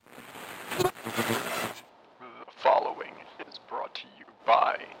The following is brought to you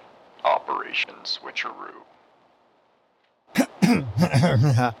by Operation Switcheroo.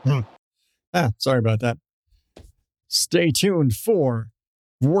 Sorry about that. Stay tuned for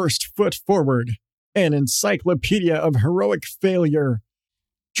Worst Foot Forward, an encyclopedia of heroic failure.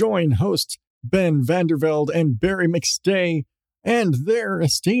 Join hosts Ben Vandervelde and Barry McStay and their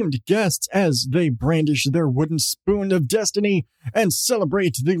esteemed guests as they brandish their wooden spoon of destiny and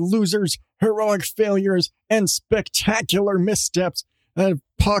celebrate the losers, heroic failures, and spectacular missteps of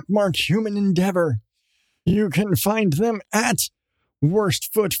pockmarked human endeavor. You can find them at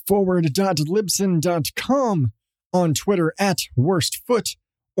worstfootforward.libsyn.com, on Twitter at worstfoot,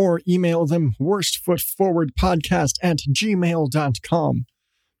 or email them worstfootforwardpodcast@gmail.com.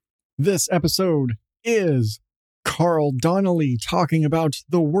 This episode is Carl Donnelly talking about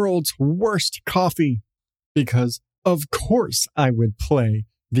the world's worst coffee, because of course I would play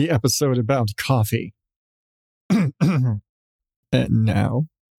the episode about coffee. And now,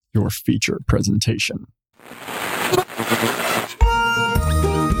 your feature presentation.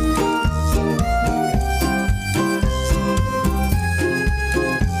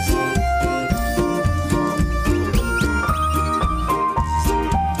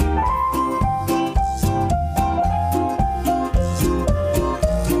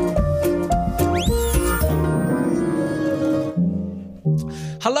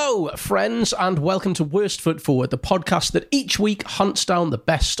 Hello, friends, and welcome to Worst Foot Forward, the podcast that each week hunts down the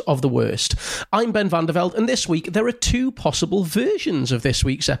best of the worst. I'm Ben Vandervelde, and this week there are two possible versions of this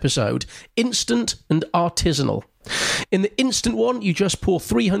week's episode, instant and artisanal. In the instant one, you just pour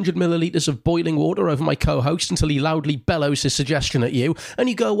 300 millilitres of boiling water over my co-host until he loudly bellows his suggestion at you, and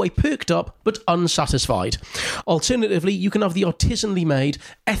you go away perked up but unsatisfied. Alternatively, you can have the artisanally made,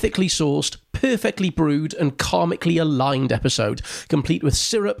 ethically sourced, perfectly brewed and karmically aligned episode, complete with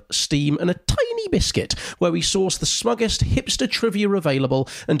syrup, steam and a tiny biscuit, where we source the smuggest hipster trivia available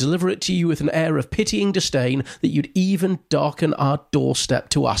and deliver it to you with an air of pitying disdain that you'd even darken our doorstep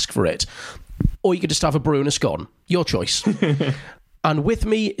to ask for it. Or you could just have a brew and a scone. Your choice. And with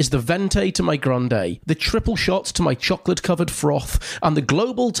me is the venti to my grande, the triple shot to my chocolate-covered froth, and the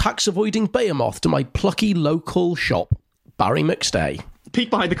global tax-avoiding behemoth to my plucky local shop, Barry McStay. Peek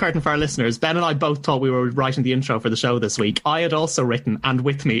behind the curtain for our listeners. Ben and I both thought we were writing the intro for the show this week. I had also written, and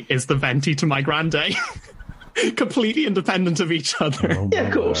with me is the venti to my grande. Completely independent of each other. Oh, yeah,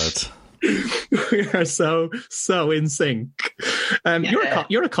 of course. We are so in sync.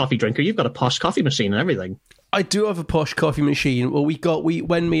 You're a coffee drinker. You've got a posh coffee machine and everything. I do have a posh coffee machine. Well,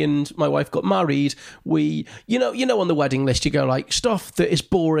 when me and my wife got married, you know, on the wedding list, you go like stuff that is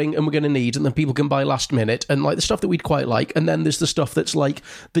boring and we're going to need, and then people can buy last minute, and like the stuff that we'd quite like, and then there's the stuff that's like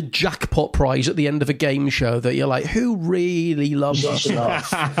the jackpot prize at the end of a game show that you're like, who really loves us enough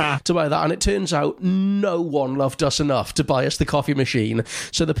to buy that? And it turns out no one loved us enough to buy us the coffee machine.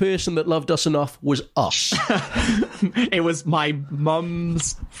 So the person that loved us enough was us. It was my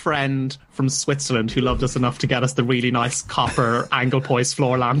mum's friend from Switzerland who loved us enough to get us the really nice copper angle poise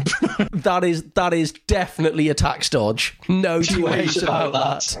floor lamp. That is definitely a tax dodge. No two ways about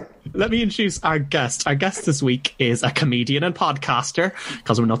that. Let me introduce our guest. Our guest this week is a comedian and podcaster,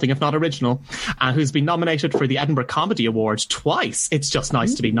 because we're nothing if not original, who's been nominated for the Edinburgh Comedy Award twice. It's just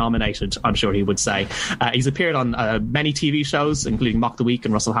nice to be nominated, I'm sure he would say. He's appeared on many TV shows, including Mock the Week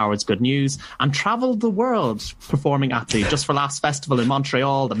and Russell Howard's Good News, and travelled the world performing at the Just for Laughs Festival in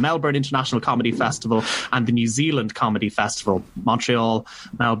Montreal, the Melbourne International Comedy Festival, and the New Zealand Comedy Festival. Montreal,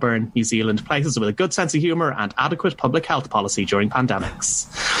 Melbourne, New Zealand, places with a good sense of humour and adequate public health policy during pandemics.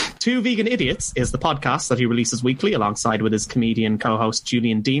 Two Vegan Idiots is the podcast that he releases weekly alongside with his comedian co-host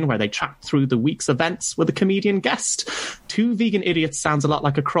Julian Dean, where they chat through the week's events with a comedian guest. Two Vegan Idiots sounds a lot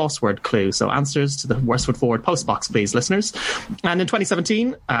like a crossword clue, so answers to the Worst Foot Forward postbox, please, listeners. And in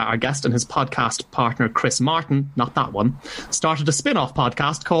 2017, our guest and his podcast partner Chris Martin, not that one, started a spin-off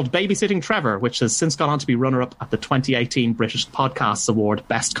podcast called Babysitting Trevor, which has since gone on to be runner-up at the 2018 British Podcasts Award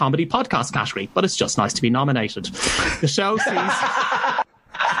Best Comedy Podcast category, but it's just nice to be nominated. The show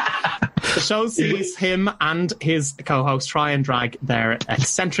sees him and his co-host try and drag their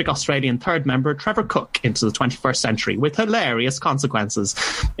eccentric Australian third member, Trevor Cook, into the 21st century with hilarious consequences.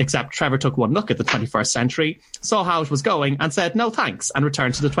 Except Trevor took one look at the 21st century, saw how it was going, and said no thanks, and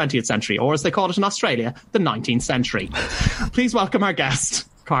returned to the 20th century, or as they call it in Australia, the 19th century. Please welcome our guest,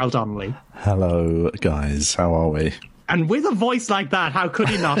 Carl Donnelly. Hello, guys. How are we? And with a voice like that, how could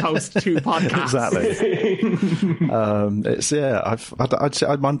he not host two podcasts? Exactly.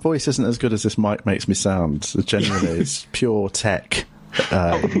 My voice isn't as good as this mic makes me sound. Genuinely, it's pure tech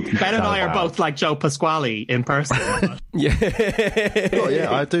Ben and I are both like Joe Pasquale in person. Yeah. Well,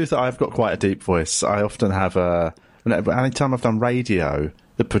 yeah, I do. I've got quite a deep voice. I often have anytime I've done radio,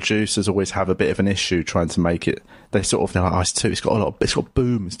 the producers always have a bit of an issue trying to make it. They're like, oh, it's got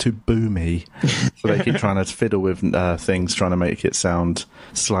boom, it's too boomy. So they keep trying to fiddle with things, trying to make it sound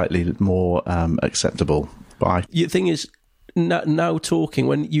slightly more acceptable. But The thing is, now talking,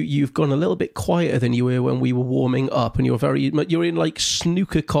 when you've gone a little bit quieter than you were when we were warming up, and you're in like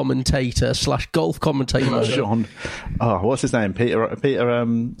snooker commentator / golf commentator. John, what's his name?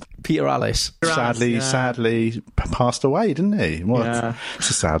 Peter Alice. Sadly passed away, didn't he? What? Yeah. It's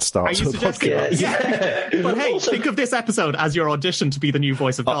a sad start to a podcast. Yeah. But hey, think of this episode as your audition to be the new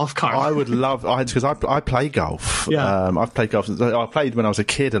voice of golf, Carl. I would love, because I play golf. Yeah. I've played golf. I played when I was a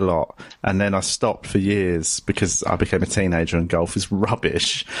kid a lot, and then I stopped for years because I became a teenager and golf is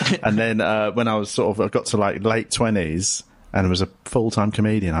rubbish. And then when I got to like late 20s and was a full-time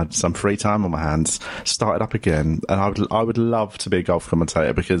comedian, I had some free time on my hands, started up again, and I would love to be a golf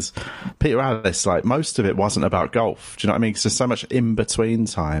commentator, because Peter Alice, like, most of it wasn't about golf. Do you know what I mean? Because there's so much in-between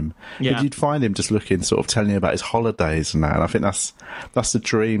time. Yeah. But you'd find him just looking, sort of telling you about his holidays and that, and I think that's the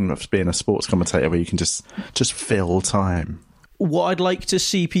dream of being a sports commentator, where you can just fill time. What I'd like to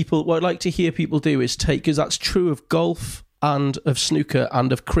hear people do is take, because that's true of golf and of snooker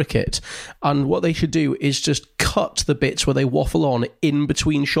and of cricket, and what they should do is just cut the bits where they waffle on in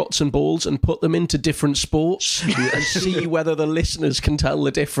between shots and balls and put them into different sports and see whether the listeners can tell the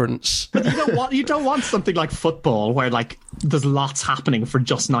difference. But you don't want something like football where like there's lots happening for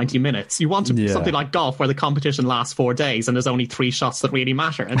just 90 minutes. You want something like golf where the competition lasts 4 days and there's only 3 shots that really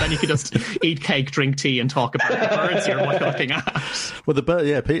matter, and then you can just eat cake, drink tea, and talk about the birds you're looking at. Well, the bird,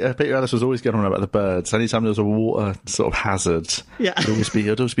 yeah. Peter Alice was always getting on about the birds. Anytime there was a water sort of hazard, yeah, he'd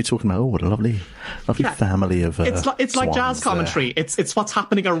always be talking about, what a lovely family of. It's like jazz commentary. There. It's what's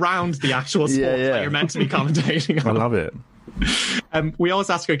happening around the actual sport that you're meant to be commentating on. I love it. We always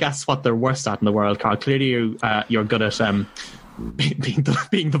ask our guests what they're worst at in the world, Carl. Clearly, you're good at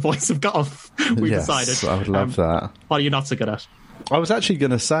being the voice of golf. We decided. I would love that. What are you not so good at? I was actually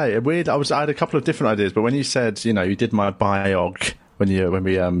going to say I had a couple of different ideas, but when you said, you did my biog. When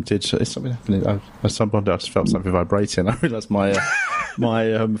we did, is something happening? At some point I just felt something vibrating. I realised my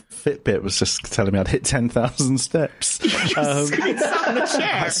Fitbit was just telling me I'd hit 10,000 steps.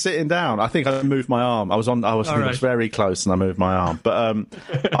 Sitting down, I think I moved my arm. I was very close, and I moved my arm. But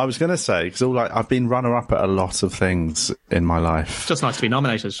I was going to say, because I've been runner-up at a lot of things in my life. It's just nice to be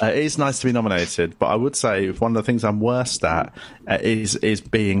nominated. It is nice to be nominated, but I would say one of the things I'm worst at is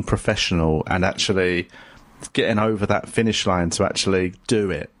being professional and actually getting over that finish line to actually do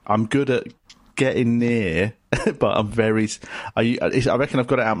it. I'm good at getting near, but I reckon I've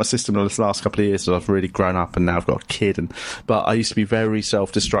got it out of my system in the last couple of years, so I've really grown up and now I've got a kid. But I used to be very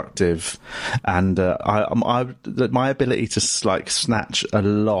self-destructive, and my ability to like snatch a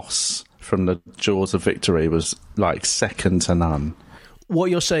loss from the jaws of victory was like second to none. What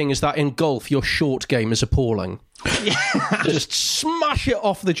you're saying is that in golf, your short game is appalling. Just smash it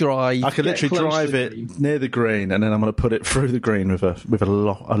off the drive. I could literally drive it near the green, and then I'm going to put it through the green with a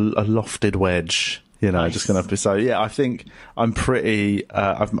lofted wedge. Nice. Just going to. So yeah, I think I'm pretty.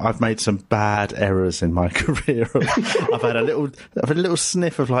 I've made some bad errors in my career. I've had a little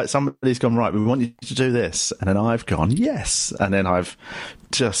sniff of like somebody's gone, right, we want you to do this, and then I've gone yes, and then I've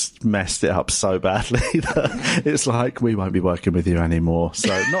just messed it up so badly that it's like, we won't be working with you anymore. So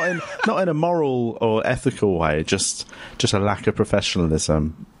not in a moral or ethical way, just a lack of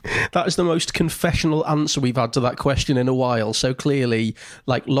professionalism. That is the most confessional answer we've had to that question in a while. So clearly,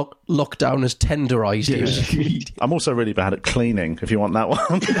 like, lockdown has tenderised you. I'm also really bad at cleaning, if you want that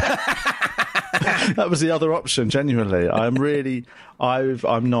one. That was the other option, genuinely. I'm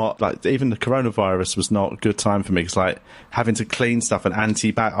not, like, even the coronavirus was not a good time for me, because, like, having to clean stuff and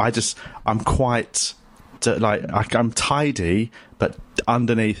I'm quite, like, I'm tidy, but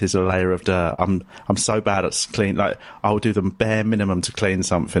underneath is a layer of dirt. I'm so bad at clean. Like, I'll do the bare minimum to clean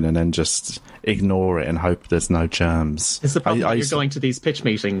something and then just ignore it and hope there's no germs. It's the problem you're going to these pitch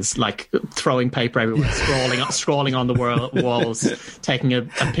meetings, like throwing paper everywhere, scrawling on the walls, taking a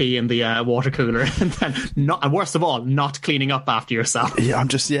pee in the water cooler, and then and worst of all, not cleaning up after yourself. Yeah,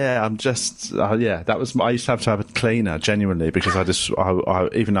 that was. I used to have a cleaner, genuinely, because I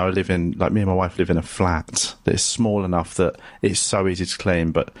even though I live in, like, me and my wife live in a flat that is small enough that it's so easy to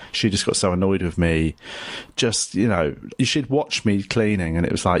clean, but she just got so annoyed with me. Just, she'd watch me cleaning, and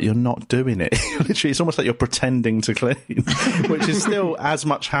it was like, you're not doing it. Literally, it's almost like you're pretending to clean, which is still as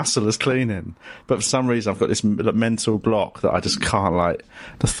much hassle as cleaning. But for some reason, I've got this mental block that I just can't, like,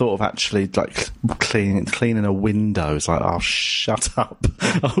 the thought of actually, like, cleaning a window is like, oh, shut up.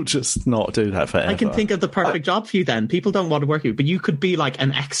 I'll just not do that forever. I can think of the perfect job for you then. People don't want to work with you, but you could be like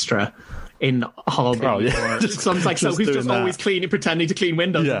an extra in Hobby or something like so who's just always cleaning, pretending to clean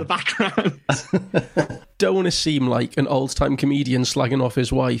windows in the background. Don't want to seem like an old-time comedian slagging off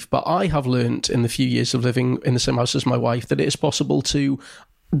his wife, but I have learnt in the few years of living in the same house as my wife that it is possible to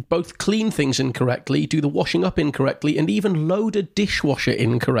both clean things incorrectly, do the washing up incorrectly, and even load a dishwasher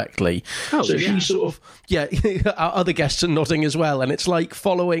incorrectly. Oh, so yeah. she's sort of, our other guests are nodding as well, and it's like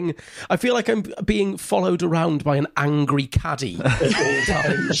I feel like I'm being followed around by an angry caddy at all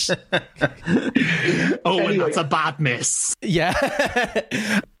times. And that's a bad miss. Yeah.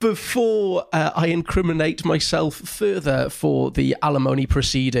 Before I incriminate myself further for the alimony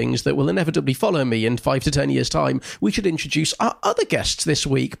proceedings that will inevitably follow me in 5 to 10 years' time, we should introduce our other guests this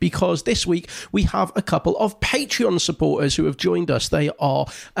week, because this week we have a couple of Patreon supporters who have joined us. They are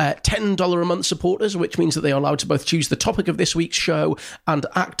 $10 a month supporters, which means that they are allowed to both choose the topic of this week's show and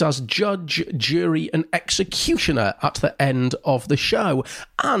act as judge, jury, and executioner at the end of the show.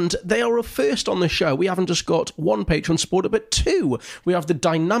 And they are a first on the show. We haven't just got one Patreon supporter, but two. We have the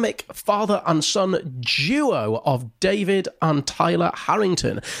dynamic father and son duo of David and Tyler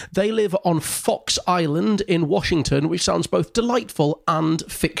Harrington. They live on Fox Island in Washington, which sounds both delightful and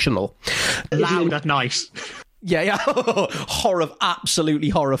fictional. Loud at night. Yeah. Absolutely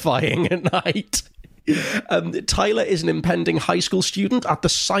horrifying at night. Tyler is an impending high school student at the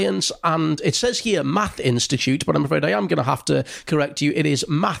Science and, it says here, Math Institute, but I'm afraid I am going to have to correct you. It is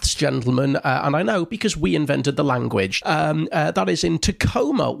Maths, gentlemen, and I know because we invented the language. That is in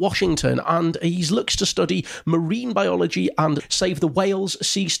Tacoma, Washington, and he looks to study marine biology and save the whales,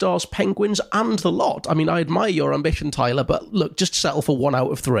 sea stars, penguins, and the lot. I mean, I admire your ambition, Tyler, but look, just settle for 1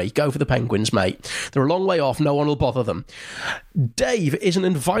 out of 3. Go for the penguins, mate. They're a long way off. No one will bother them. Dave is an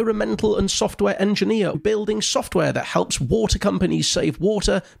environmental and software engineer building software that helps water companies save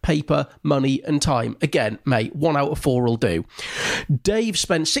water, paper, money, and time. Again, mate, 1 out of 4 will do. Dave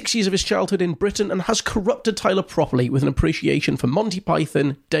spent 6 years of his childhood in Britain and has corrupted Tyler properly with an appreciation for Monty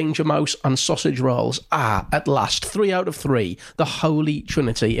Python, Danger Mouse, and sausage rolls. At last, 3 out of 3. The Holy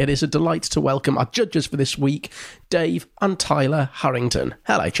Trinity. It is a delight to welcome our judges for this week, Dave and Tyler Harrington.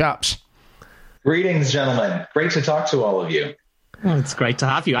 Hello, chaps. Greetings, gentlemen. Great to talk to all of you. Oh, it's great to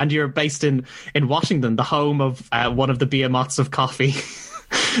have you. And you're based in Washington, the home of one of the behemoths of coffee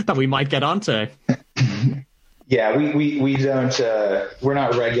that we might get onto. Yeah, we don't, we're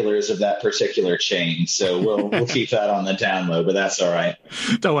not regulars of that particular chain, so we'll keep that on the down low, but that's all right.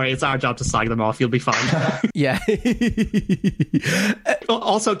 Don't worry, it's our job to slag them off. You'll be fine. Yeah.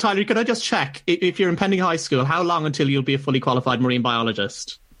 Also, Tyler, could I just check, if you're in pending high school, how long until you'll be a fully qualified marine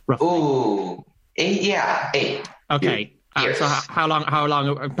biologist? Roughly? Ooh, 8. Okay. So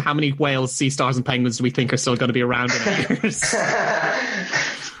how many whales, sea stars, and penguins do we think are still going to be around in years?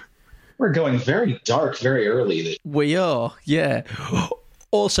 We're going very dark very early. We are, yeah.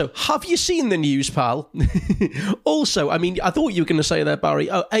 Also, have you seen the news, pal? Also, I mean, I thought you were going to say there, Barry,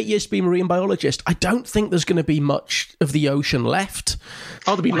 8 years to be a marine biologist. I don't think there's going to be much of the ocean left.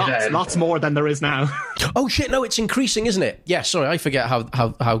 Oh, there'll be lots more than there is now. Oh, shit, no, it's increasing, isn't it? Yeah, sorry, I forget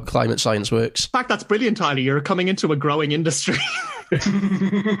how climate science works. In fact, that's brilliant, Tyler. You're coming into a growing industry.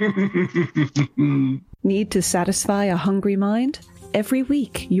 Need to satisfy a hungry mind? Every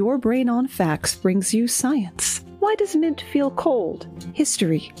week, Your Brain on Facts brings you science. Why does mint feel cold?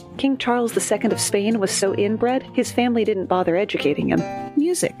 History. King Charles II of Spain was so inbred, his family didn't bother educating him.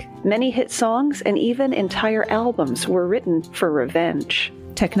 Music. Many hit songs and even entire albums were written for revenge.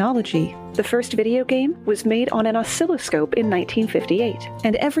 Technology. The first video game was made on an oscilloscope in 1958.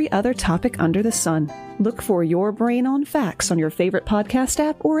 And every other topic under the sun. Look for Your Brain on Facts on your favorite podcast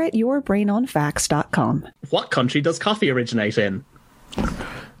app or at yourbrainonfacts.com. What country does coffee originate in?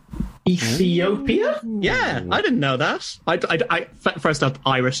 Ethiopia? Yeah, I didn't know that. I first up,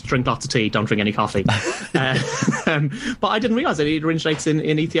 Irish, drink lots of tea, don't drink any coffee. But I didn't realise that it originates in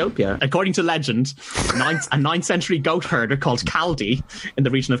Ethiopia. According to legend, a 9th century goat herder called Kaldi in the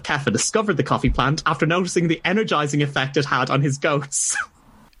region of Kefa discovered the coffee plant after noticing the energising effect it had on his goats.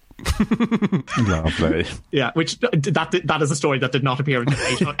 Lovely. Yeah, which that is a story that did not appear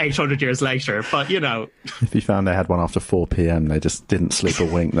until 800 years later. But, you know. If you found they had one after 4 p.m, they just didn't sleep a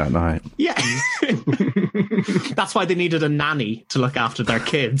wink that night. Yeah. That's why they needed a nanny to look after their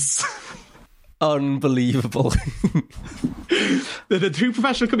kids. Unbelievable. The two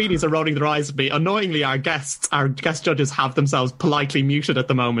professional comedians are rolling their eyes at me. Annoyingly, our guest judges have themselves politely muted at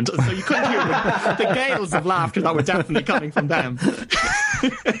the moment, so you couldn't hear the gales of laughter that were definitely coming from them.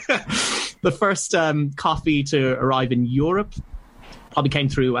 The first coffee to arrive in Europe probably came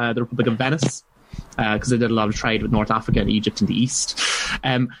through the Republic of Venice, because they did a lot of trade with North Africa and Egypt in the east.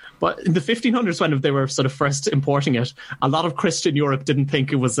 But in the 1500s, when they were sort of first importing it, a lot of Christian Europe didn't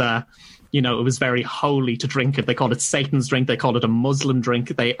think it was it was very holy to drink it. They called it Satan's drink. They called it a Muslim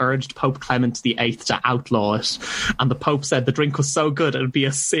drink. They urged Pope Clement VIII to outlaw it. And the Pope said the drink was so good, it would be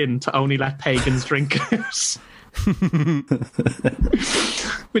a sin to only let pagans drink it.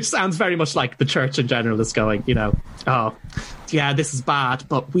 Which sounds very much like the church in general is going, oh, yeah, this is bad,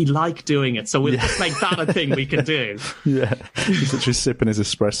 but we like doing it, so we'll just make that a thing we can do. Yeah, he's literally sipping his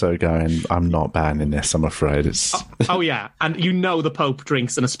espresso going, I'm not banning this, I'm afraid. It's oh yeah, and the Pope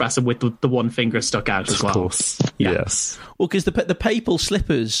drinks an espresso with the one finger stuck out as well. Of course, yeah. Yes. Well, because the papal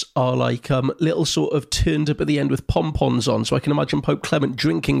slippers are like little sort of turned up at the end with pompons on, so I can imagine Pope Clement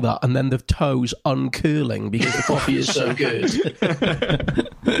drinking that and then the toes uncurling because the coffee is so good.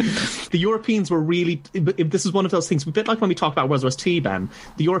 The Europeans were really, this is one of those things, a bit like when we talk about World War II, Ben,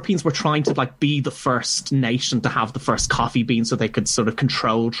 the Europeans were trying to be the first nation to have the first coffee bean so they could sort of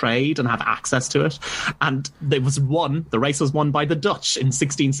control trade and have access to it. And the race was won by the Dutch in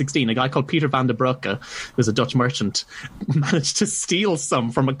 1616. A guy called Peter van der Broeke, who was a Dutch merchant, managed to steal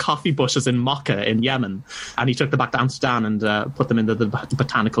some from coffee bushes in Mocha in Yemen. And he took them back to Amsterdam and put them into the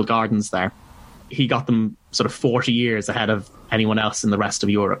botanical gardens there. He got them sort of 40 years ahead of anyone else in the rest of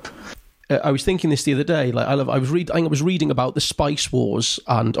Europe. I was thinking this the other day. I was reading about the spice wars,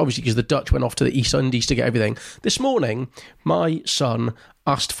 and obviously because the Dutch went off to the East Indies to get everything. This morning, my son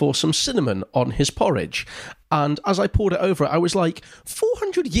asked for some cinnamon on his porridge, and as I poured it over, I was like,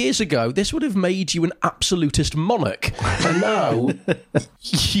 400 years ago, this would have made you an absolutist monarch, and now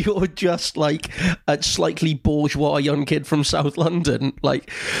you're just like a slightly bourgeois young kid from South London.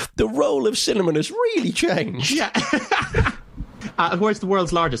 Like, the role of cinnamon has really changed. Yeah. Where's the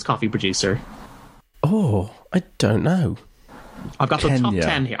world's largest coffee producer? Oh, I don't know. I've got the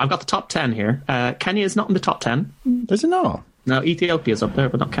top 10 here. Kenya is not in the top 10. Is it not? No, Ethiopia's up there,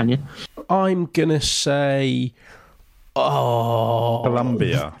 but not Kenya. I'm going to say...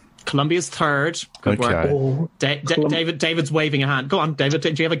 Colombia. Colombia's third. Good work. David's waving a hand. Go on, David. Do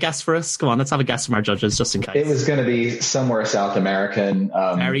you have a guess for us? Go on, let's have a guess from our judges, just in case. It was going to be somewhere South American.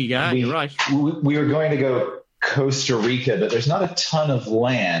 You're right. We were going to go Costa Rica, but there's not a ton of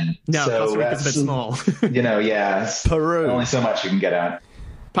land. No, so Costa Rica's a bit small. Peru. Only so much you can get out.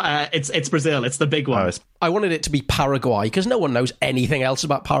 It's Brazil. It's the big one. I wanted it to be Paraguay because no one knows anything else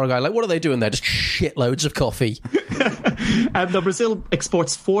about Paraguay. Like, what are they doing there? Just shitloads of coffee. Brazil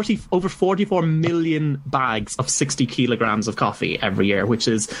exports over 44 million bags of 60 kilograms of coffee every year, which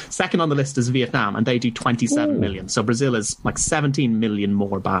is second on the list is Vietnam, and they do 27 million. So Brazil is like 17 million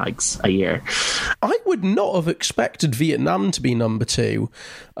more bags a year. I would not have expected Vietnam to be number two.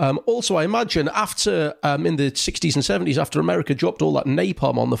 Also, I imagine after in the 60s and 70s, after America dropped all that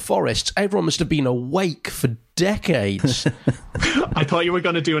napalm on the forests, everyone must have been awake for decades. I thought you were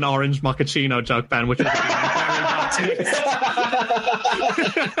going to do an orange mochaccino joke, Ben, which would be very bad taste.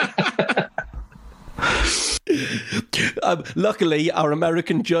 Luckily, our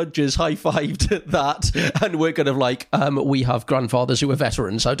American judges high-fived that, and we're kind of like, we have grandfathers who are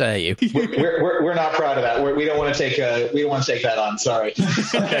veterans. How dare you? We're not proud of that. We don't want to take that on. Sorry.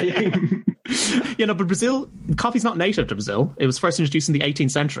 But Brazil, coffee's not native to Brazil. It was first introduced in the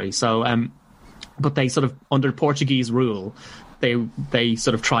 18th century. So, but they sort of under Portuguese rule, they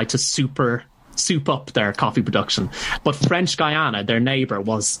sort of tried to soup up their coffee production. But French Guiana, their neighbour,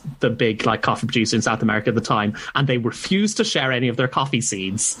 was the big coffee producer in South America at the time, and they refused to share any of their coffee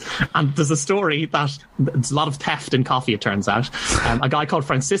seeds. And there's a story that there's a lot of theft in coffee, it turns out. A guy called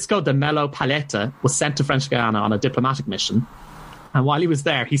Francisco de Melo Paleta was sent to French Guiana on a diplomatic mission. And while he was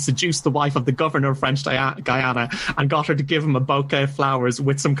there, he seduced the wife of the governor of French Guiana and got her to give him a bouquet of flowers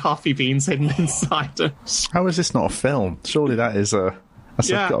with some coffee beans hidden inside it. How is this not a film? Surely that's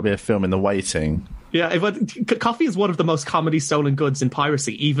got to be a film in the waiting. Yeah, coffee is one of the most commonly stolen goods in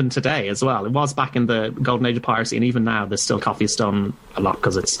piracy, even today as well. It was back in the golden age of piracy, and even now there's still coffee stolen a lot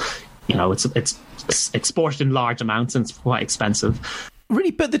because it's exported in large amounts and it's quite expensive.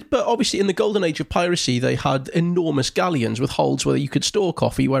 Really, but obviously in the golden age of piracy, they had enormous galleons with holds where you could store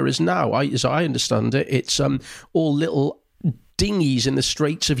coffee, whereas now, as I understand it, it's all little dinghies in the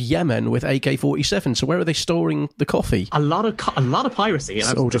Straits of Yemen with AK-47. So where are they storing the coffee? A lot of piracy.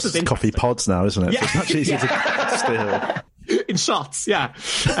 It's all just coffee pods now, isn't it? Yeah. It's much easier to steal. In shots, yeah.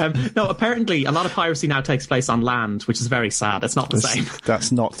 No, apparently a lot of piracy now takes place on land, which is very sad. It's not the same.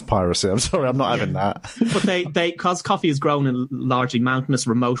 That's not piracy. I'm sorry, I'm not having that. But because coffee is grown in largely mountainous,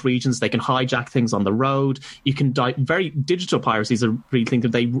 remote regions, they can hijack things on the road. You can very digital piracies are really think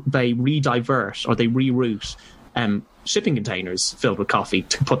that they redivert or they reroute shipping containers filled with coffee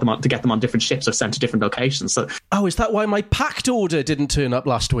to put them on, to get them on different ships or sent to different locations. So, is that why my packed order didn't turn up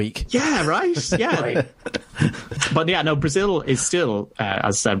last week? Yeah, right. Yeah. But yeah, no, Brazil is still,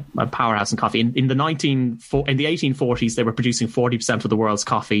 as I said, a powerhouse in coffee. In the 1840s, they were producing 40% of the world's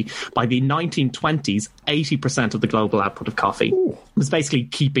coffee. By the 1920s, 80% of the global output of coffee was basically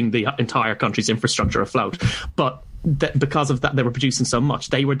keeping the entire country's infrastructure afloat. But because of that, they were producing so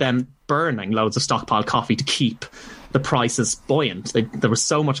much. They were then burning loads of stockpiled coffee to keep the prices buoyant. There was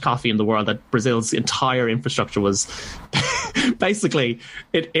so much coffee in the world that Brazil's entire infrastructure was basically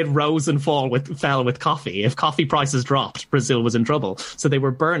it rose and fell with coffee. If coffee prices dropped, Brazil was in trouble. So they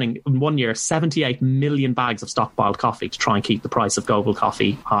were burning in 1 year 78 million bags of stockpiled coffee to try and keep the price of global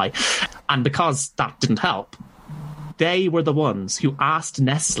coffee high. And because that didn't help, they were the ones who asked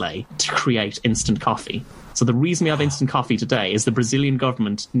Nestle to create instant coffee. So the reason we have instant coffee today is the Brazilian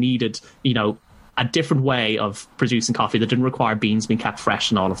government needed, a different way of producing coffee that didn't require beans being kept fresh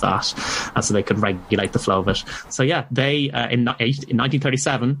and all of that, and so they could regulate the flow of it. So yeah, they in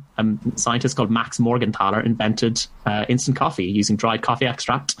 1937, a scientist called Max Morgenthaler invented instant coffee using dried coffee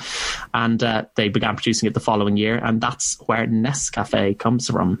extract, and they began producing it the following year, and that's where Nescafe comes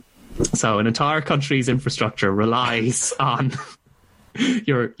from. So an entire country's infrastructure relies on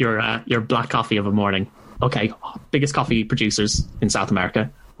your black coffee of a morning. Okay, biggest coffee producers in South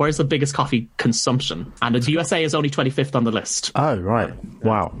America. Where's the biggest coffee consumption? And the USA is only 25th on the list. Oh, right.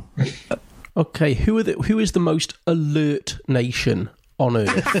 Wow. Okay, who is the most alert nation on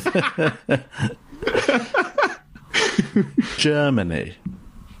Earth? Germany.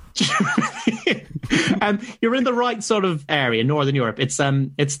 You're in the right sort of area, Northern Europe. It's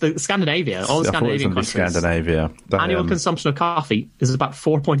the Scandinavia, all the Scandinavian countries. Scandinavia. Annual consumption of coffee is about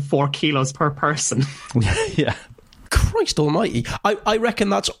 4.4 kilos per person. Yeah. Christ almighty. I reckon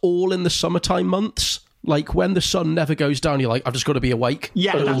that's all in the summertime months. Like when the sun never goes down, you're like, I've just got to be awake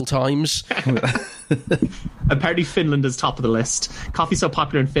at all times. Apparently Finland is top of the list. Coffee's so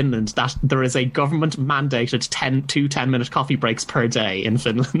popular in Finland that there is a government mandated 10-minute coffee breaks per day in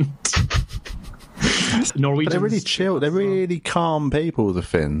Finland. Norwegians, they're really chill. They're really calm people, the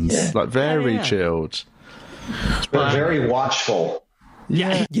Finns. Yeah. Like very chilled. They're very watchful.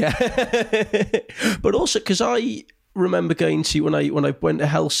 Yeah. But also because I remember going to when I went to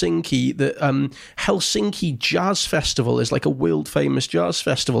Helsinki, that Helsinki Jazz Festival is like a world famous jazz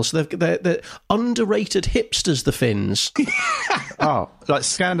festival. So they're underrated hipsters, the Finns. Like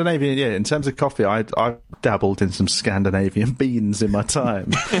Scandinavian, yeah. In terms of coffee, I dabbled in some Scandinavian beans in my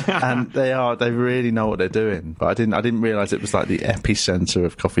time, and they really know what they're doing. But I didn't realise it was like the epicenter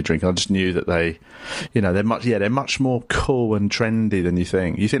of coffee drinking. I just knew that they're much more cool and trendy than you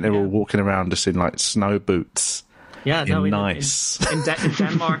think. You think they're all walking around just in like snow boots. Yeah, nice. In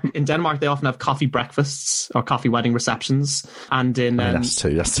Denmark, they often have coffee breakfasts or coffee wedding receptions, and that's too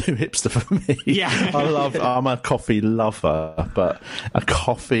hipster for me. Yeah, I'm a coffee lover, but a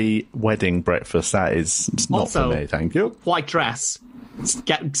coffee wedding breakfast it's not for me. Thank you. White dress,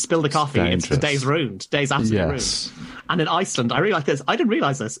 spill the coffee. The day's ruined. Day's absolutely ruined. And in Iceland, I didn't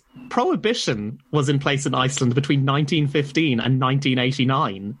realise this. Prohibition was in place in Iceland between 1915 and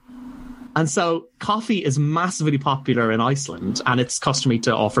 1989. And so coffee is massively popular in Iceland, and it's customary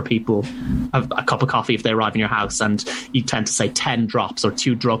to offer people a cup of coffee if they arrive in your house, and you tend to say 10 drops or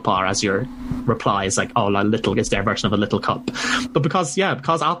 2 droppar as your reply. Is like, a little is their version of a little cup. But because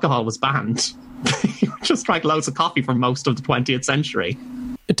alcohol was banned, you just drank loads of coffee for most of the 20th century.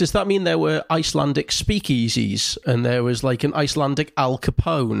 Does that mean there were Icelandic speakeasies, and there was like an Icelandic Al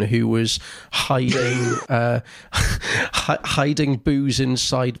Capone who was hiding booze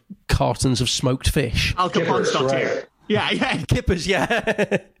inside cartons of smoked fish? Al Capone's not here. Yeah. Kippers,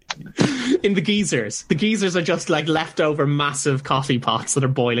 yeah. In the geysers. The geysers are just like leftover massive coffee pots that are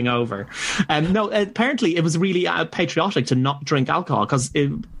boiling over. Apparently it was really patriotic to not drink alcohol, because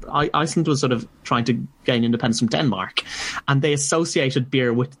Iceland was sort of trying to gain independence from Denmark, and they associated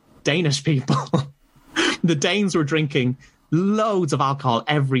beer with Danish people. The Danes were drinking loads of alcohol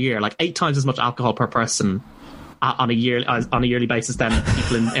every year, like 8 times as much alcohol per person on a yearly basis than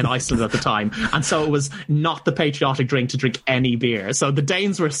people in Iceland at the time. And so it was not the patriotic drink to drink any beer. So the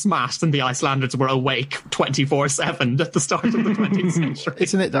Danes were smashed and the Icelanders were awake 24/7 at the start of the 20th century.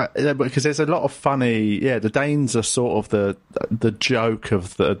 Isn't it that? Because there's a lot of funny. Yeah, the Danes are sort of the joke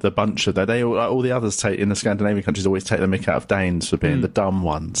of the bunch of that. They all the others in the Scandinavian countries always take the mick out of Danes for being the dumb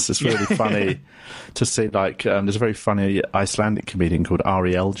ones. It's really funny to see. Like, there's a very funny Icelandic comedian called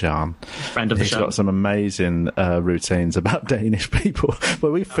Ari Eljan. Friend of the show. He's got some amazing routines about Danish people.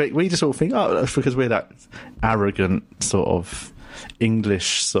 But we just all think, oh, that's because we're that arrogant sort of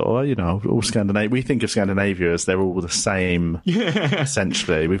English sort of, all Scandinavia. We think of Scandinavia as they're all the same,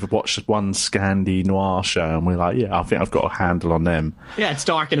 essentially. We've watched one Scandi noir show and we're like, I think I've got a handle on them. Yeah, it's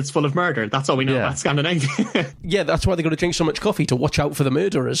dark and it's full of murder. That's all we know about Scandinavia. Yeah, that's why they've got to drink so much coffee, to watch out for the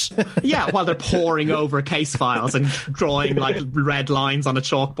murderers. Yeah, while they're poring over case files and drawing like red lines on a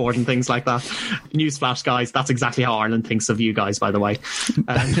chalkboard and things like that. Newsflash, guys, that's exactly how Ireland thinks of you guys, by the way.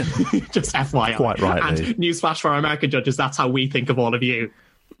 Just FYI. Quite rightly. And newsflash for our American judges, that's how we think of all of you.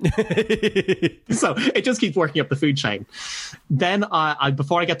 So it just keeps working up the food chain. Then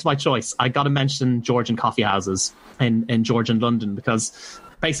before I get to my choice, I got to mention Georgian coffee houses in Georgian London, because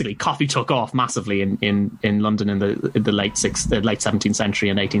basically coffee took off massively in London in the late 17th century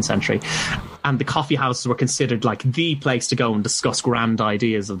and 18th century, and the coffee houses were considered like the place to go and discuss grand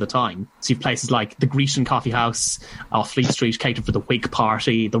ideas of the time. So you have places like the Grecian Coffee House off Fleet Street, catered for the Whig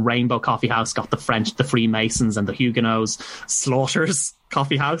Party. The Rainbow Coffee House got the French, the Freemasons and the Huguenots. Slaughter's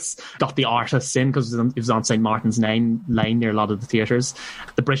Coffee House got the artists in because it was on St. Martin's Lane near a lot of the theatres.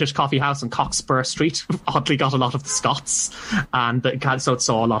 The British Coffee House on Cockspur Street oddly got a lot of the Scots, and so it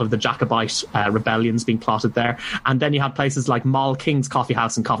saw a lot of the Jacobite rebellions being plotted there. And then you had places like Moll King's Coffee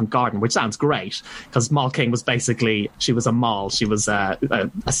House in Covent Garden, which sounds great because Moll King was basically, she was a moll, she was a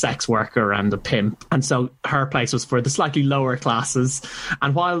sex worker and a pimp, and so her place was for the slightly lower classes.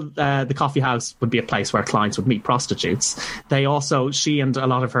 And while the coffee house would be a place where clients would meet prostitutes, she and a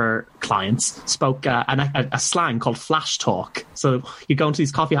lot of her clients spoke a slang called flash talk. So you go into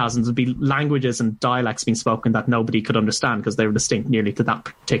these coffee houses and there'd be languages and dialects being spoken that nobody could understand because they were distinct nearly to that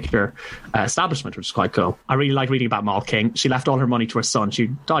particular establishment, which is quite cool. I really like reading about Moll King. She left all her money to her son. She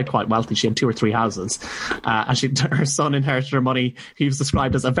died quite wealthy. She had 2 or 3 houses. And her son inherited her money. He was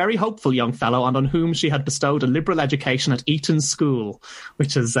described as a very hopeful young fellow and on whom she had bestowed a liberal education at Eton School,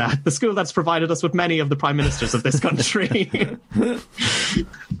 which is the school that's provided us with many of the prime ministers of this country.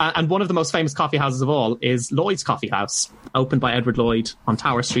 And one of the most famous coffee houses of all is Lloyd's Coffee House, opened by Edward Lloyd on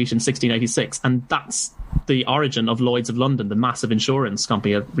Tower Street in 1686. And that's the origin of Lloyd's of London, the massive insurance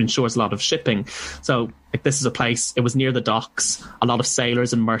company that insures a lot of shipping. So this is a place, it was near the docks. A lot of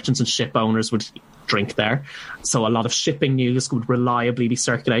sailors and merchants and ship owners would drink there. So a lot of shipping news would reliably be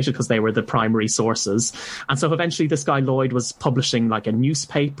circulated because they were the primary sources. And so eventually this guy Lloyd was publishing like a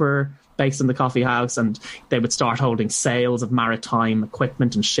newspaper based in the coffee house, and they would start holding sales of maritime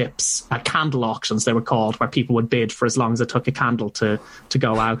equipment and ships at candle auctions, they were called, where people would bid for as long as it took a candle to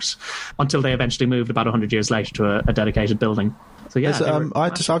go out, until they eventually moved about 100 years later to a dedicated building. So yeah,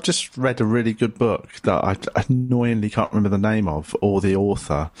 I've just read a really good book that I annoyingly can't remember the name of or the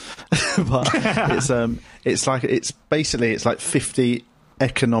author, but it's like 50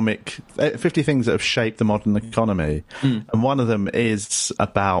 things that have shaped the modern economy, and one of them is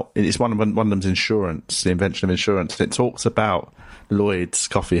one of them's insurance, the invention of insurance. It talks about Lloyd's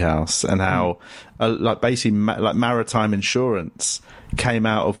Coffee House and how maritime insurance came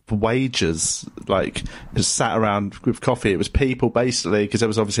out of wages, like just sat around with coffee. It was people basically, because there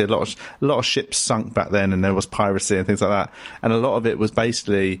was obviously a lot of ships sunk back then, and there was piracy and things like that, and a lot of it was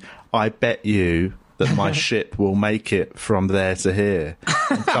basically, I bet you that my ship will make it from there to here.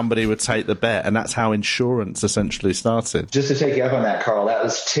 And somebody would take the bet, and that's how insurance essentially started. Just to take you up on that, Carl, that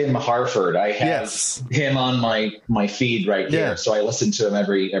was Tim Harford. I have him on my feed right here, so I listen to him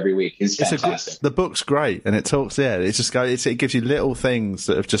every week. He's fantastic. The book's great, and it talks. It gives you little things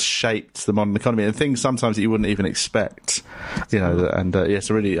that have just shaped the modern economy, and things sometimes that you wouldn't even expect. So I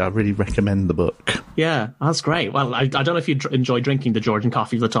really recommend the book. Yeah, that's great. Well, I don't know if you enjoy drinking the Georgian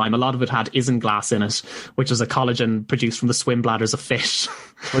coffee of the time. A lot of it had isinglass in it, which is a collagen produced from the swim bladders of fish.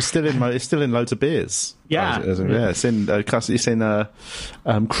 Well, it's still in loads of beers. Yeah, it's in Kronenberg,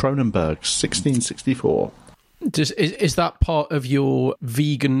 1664. Is that part of your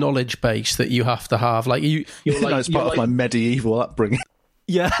vegan knowledge base that you have to have? Like it's part of my medieval upbringing.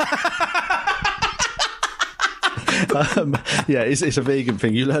 Yeah. Yeah, it's a vegan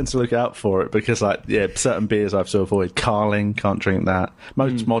thing. You learn to look out for it because, like, yeah, certain beers I have to avoid. Carling, can't drink that.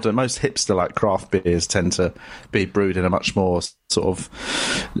 Most hipster, like, craft beers tend to be brewed in a much more sort of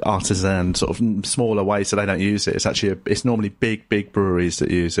artisan, sort of smaller way, so they don't use it. It's normally big breweries that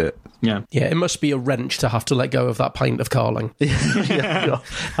use it. Yeah, it must be a wrench to have to let go of that pint of Carling. Yeah.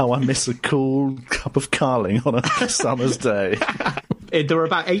 How I miss a cool cup of Carling on a summer's day. There were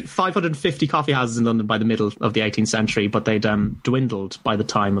about 550 coffee houses in London by the middle of the 18th century, but they'd dwindled by the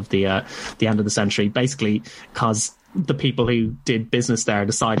time of the end of the century, basically because the people who did business there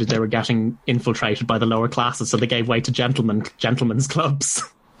decided they were getting infiltrated by the lower classes, so they gave way to gentlemen's clubs,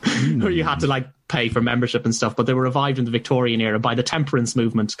 where you had to, like, pay for membership and stuff. But they were revived in the Victorian era by the temperance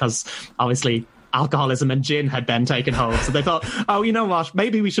movement, because obviously alcoholism and gin had then taken hold. So they thought, oh, you know what,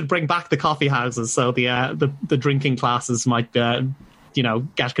 maybe we should bring back the coffee houses so the drinking classes might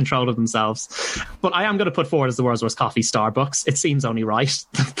get control of themselves. But I am going to put forward as the world's worst coffee Starbucks. It seems only right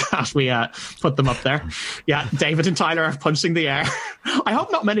that we put them up there. Yeah, David and Tyler are punching the air. I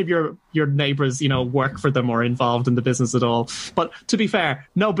hope not many of your neighbours, work for them or involved in the business at all. But to be fair,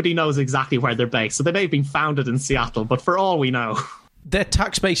 nobody knows exactly where they're based. So they may have been founded in Seattle, but for all we know... Their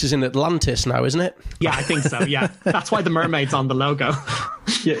tax base is in Atlantis now, isn't it? Yeah, I think so, yeah. That's why the mermaid's on the logo.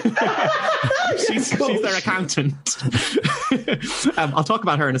 Yeah. She's their accountant. I'll talk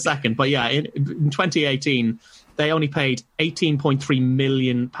about her in a second. But yeah, in 2018, they only paid £18.3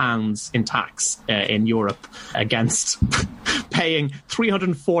 million in tax in Europe against paying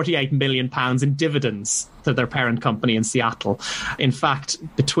 £348 million in dividends to their parent company in Seattle. In fact,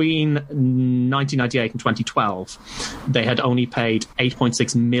 between 1998 and 2012, they had only paid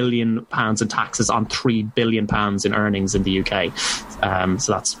 £8.6 million in taxes on £3 billion in earnings in the UK.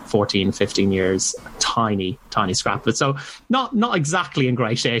 So that's 14, 15 years, tiny scrap of it. So not exactly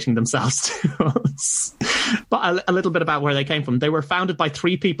ingratiating themselves to us. But a little bit about where they came from. They were founded by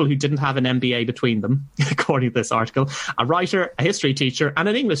three people who didn't have an MBA between them, according to this article: a writer, a history teacher, and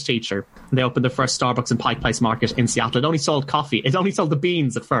an English teacher. They opened their first Starbucks in Pike Place Market in Seattle. It only sold coffee. It only sold the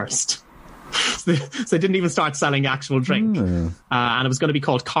beans at first. So they didn't even start selling actual drink. And it was going to be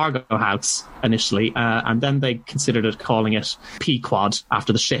called Cargo House initially. And then they considered calling it Pequod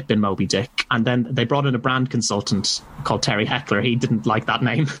after the ship in Moby Dick. And then they brought in a brand consultant called Terry Heckler. He didn't like that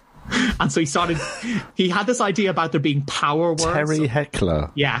name. And so he had this idea about there being power words. Terry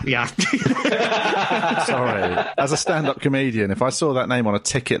Heckler. Yeah. Sorry. As a stand-up comedian, if I saw that name on a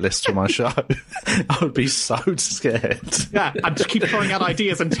ticket list for my show, I would be so scared. Yeah, I'd just keep throwing out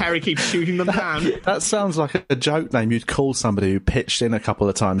ideas and Terry keeps shooting them down. That sounds like a joke name you'd call somebody who pitched in a couple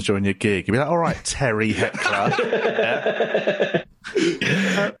of times during your gig. You'd be like, all right, Terry Heckler.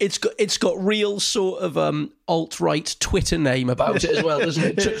 It's got real sort of alt-right Twitter name about it as well,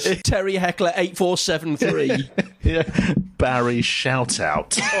 doesn't it? Terry Heckler 8473. Yeah. Barry shout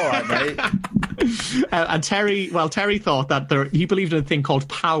out. All right, mate. And Terry thought that he believed in a thing called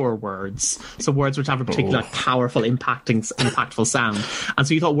power words, so words which have a particular powerful, impactful sound. And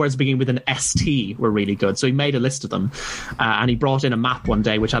so he thought words beginning with an ST were really good. So he made a list of them, and he brought in a map one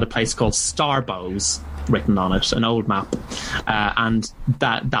day which had a place called Starbows written on it, an old map, and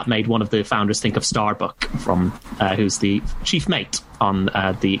that made one of the founders think of Starbuck, from who's the chief mate on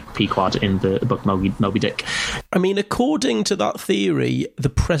the Pequod in the book Moby Dick. I mean, according to that theory, the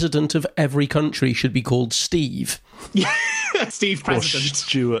president of every country should be called Steve. Yeah, Steve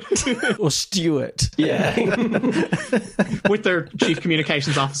President. Or Stuart. Yeah. With their chief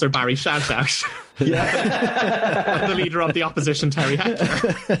communications officer, Barry Shoutout. Yeah. And the leader of the opposition, Terry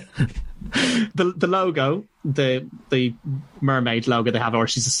Heckler. The logo, the mermaid logo they have, or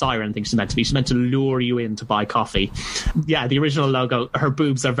she's a siren, I think she's meant to be. She's meant to lure you in to buy coffee. Yeah, the original logo, her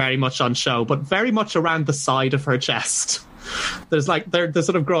boobs are very much on show, but very much around the side of her chest. There's they're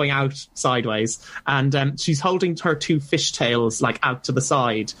sort of growing out sideways, and she's holding her two fishtails like out to the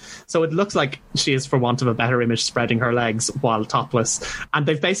side, so it looks like she is, for want of a better image, spreading her legs while topless. And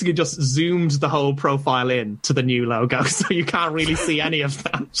they've basically just zoomed the whole profile in to the new logo, so you can't really see any of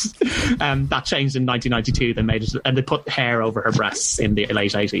that. That changed in 1992. They made it, and they put hair over her breasts in the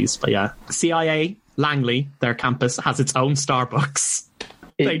late 80s. But yeah, CIA Langley, their campus, has its own Starbucks.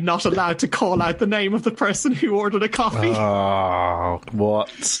 They're not allowed to call out the name of the person who ordered a coffee. Oh, what?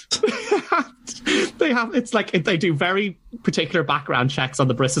 It's like they do very particular background checks on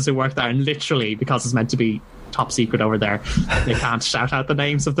the baristas who work there, and literally, because it's meant to be top secret over there, they can't shout out the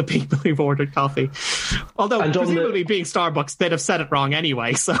names of the people who've ordered coffee. Although, presumably being Starbucks, they'd have said it wrong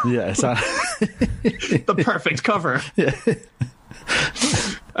anyway, so... Yeah, the perfect cover. Yeah.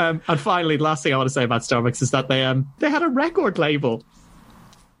 And finally, the last thing I want to say about Starbucks is that they had a record label.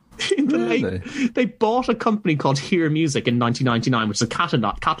 They bought a company called Hear Music in 1999, which is a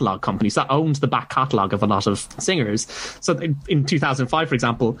catalog company, so that owns the back catalog of a lot of singers. So in 2005, for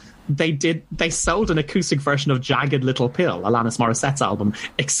example, they sold an acoustic version of Jagged Little Pill, Alanis Morissette's album,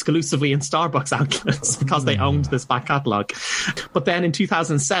 exclusively in Starbucks outlets because they owned this back catalog. But then in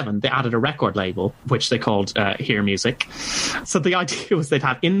 2007, they added a record label, which they called Hear Music. So the idea was they'd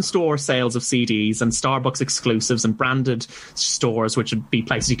have in-store sales of CDs and Starbucks exclusives and branded stores, which would be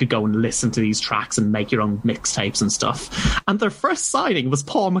places you could go and listen to these tracks and make your own mixtapes and stuff. And their first signing was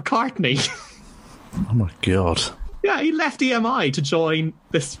Paul McCartney. Oh my God. Yeah, he left EMI to join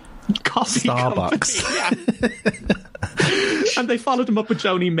this coffee Starbucks. company. Yeah. And they followed him up with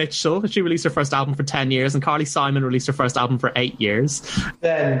Joni Mitchell. She released her first album for 10 years, and Carly Simon released her first album for 8 years.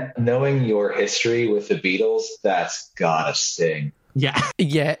 Then, knowing your history with the Beatles, that's gotta sting. Yeah.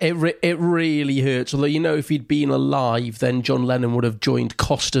 Yeah, it really hurts. Although, if he'd been alive, then John Lennon would have joined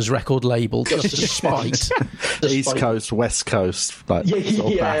Costa's record label just to spite. East Coast, West Coast, sort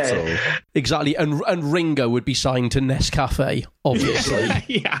of battle. Exactly, and Ringo would be signed to Nescafe, obviously.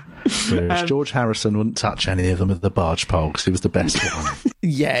 Yeah. George Harrison wouldn't touch any of them with the barge pole because he was the best one.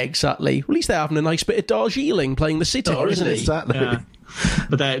 Yeah, exactly. At least they're having a nice bit of Darjeeling playing the city, isn't he? Exactly. Yeah.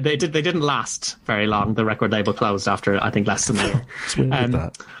 But they didn't last very long. The record label closed after, I think, less than a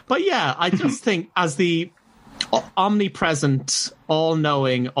year. But yeah, I just think as the omnipresent,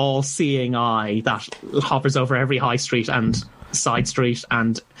 all-knowing, all-seeing eye that hovers over every high street and side street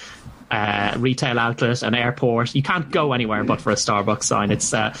and retail outlet and airport, you can't go anywhere but for a Starbucks sign.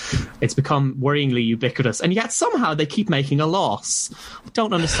 It's become worryingly ubiquitous, and yet somehow they keep making a loss. I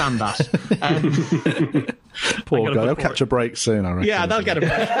don't understand that. Poor guy. They'll catch a break soon, I reckon. Yeah, they'll get a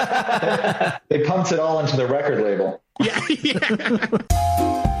break. They pumped it all into the record label. Yeah.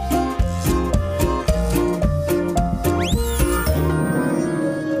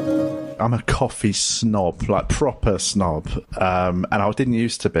 I'm a coffee snob, like proper snob, and I didn't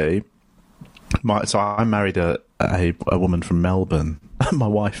used to be. So I married a woman from Melbourne, my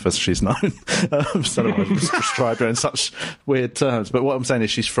wife, as she's known. So I described her in such weird terms. But what I'm saying is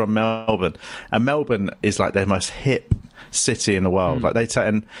she's from Melbourne, and Melbourne is like their most hip city in the world. Like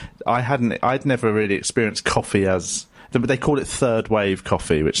and I'd never really experienced coffee as, they call it third wave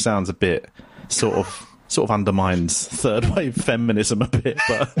coffee, which sounds a bit sort of undermines third wave feminism a bit,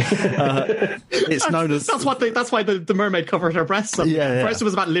 but it's known as that's why the mermaid covered her breasts up. Yeah. First it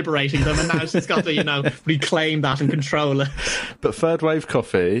was about liberating them, and now she's got to reclaim that and control it. But third wave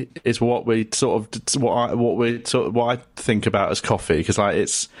coffee is what I think about as coffee, because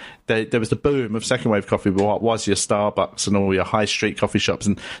there was the boom of second wave coffee, but what was your Starbucks and all your high street coffee shops,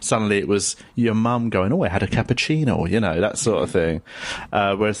 and suddenly it was your mum going, "Oh, I had a cappuccino," that sort of thing.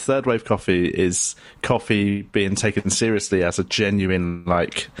 Whereas third wave coffee is coffee being taken seriously as a genuine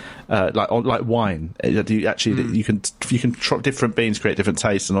like wine. You can try different beans, create different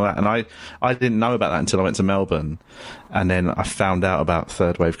tastes and all that. And I didn't know about that until I went to Melbourne, and then I found out about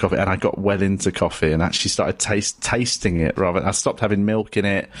third wave coffee, and I got well into coffee and actually started tasting it. I stopped having milk in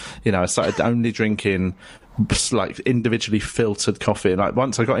it. I started only drinking like individually filtered coffee, and like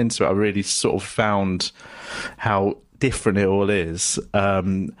once I got into it, I really sort of found how different it all is.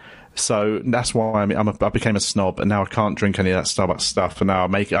 So that's why I became a snob, and now I can't drink any of that Starbucks stuff. And now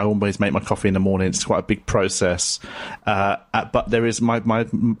I always make my coffee in the morning. It's quite a big process. But there is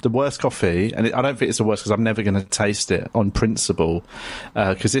the worst coffee, and I don't think it's the worst because I'm never going to taste it on principle,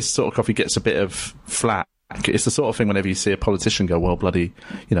 because this sort of coffee gets a bit of flat. It's the sort of thing whenever you see a politician go, well, bloody,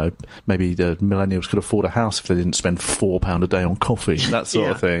 maybe the millennials could afford a house if they didn't spend £4 a day on coffee, that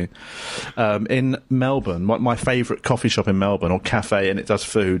sort of thing. In Melbourne, my favourite coffee shop in Melbourne, or cafe, and it does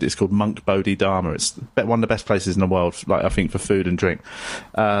food, it's called Monk Bodhi Dharma. It's one of the best places in the world, I think, for food and drink.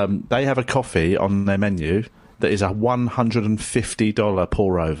 They have a coffee on their menu that is a $150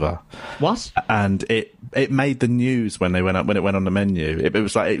 pour over. What? And it made the news when it went on the menu. It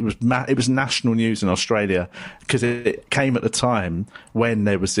was national news in Australia, because it came at the time when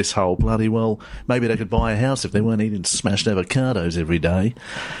there was this whole bloody, well, maybe they could buy a house if they weren't eating smashed avocados every day.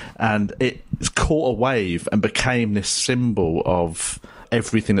 And it caught a wave and became this symbol of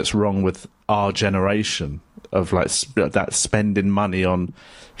everything that's wrong with our generation, of like that spending money on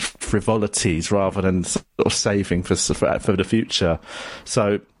frivolities rather than sort of saving for the future.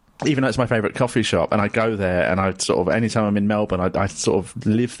 So even though it's my favourite coffee shop, and I go there, and I sort of, anytime I'm in Melbourne, I sort of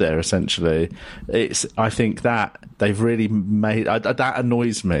live there essentially. I think that they've really made that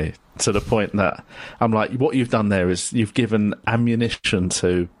annoys me to the point that I'm like, what you've done there is you've given ammunition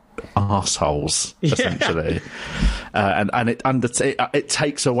to arseholes, essentially. And it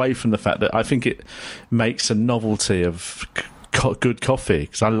takes away from the fact that I think it makes a novelty of good coffee,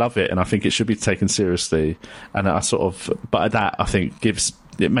 because I love it and I think it should be taken seriously. And but that I think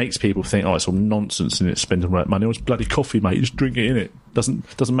it makes people think, oh, it's all nonsense and it's spending money. Oh, it's bloody coffee, mate. You just drink it in it.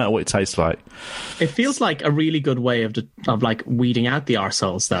 Doesn't matter what it tastes like. It feels like a really good way of like weeding out the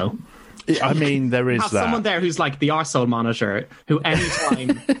arseholes, though. I mean, there is have that. Someone there who's like the arsehole monitor, who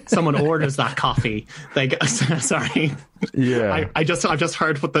anytime someone orders that coffee, they go, sorry. Yeah. I've just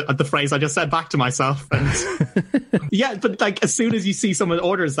heard what the phrase I just said back to myself. And yeah, but like as soon as you see someone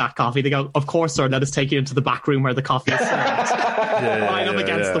orders that coffee, they go, of course, sir, let us take you into the back room where the coffee is served. Line up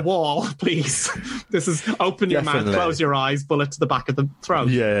against the wall, please. This is open your mouth, close your eyes, bullet to the back of the throat.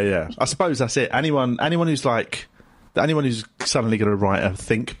 Yeah. I suppose that's it. Anyone who's suddenly going to write a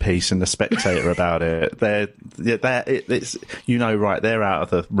think piece in the Spectator about it, they're out of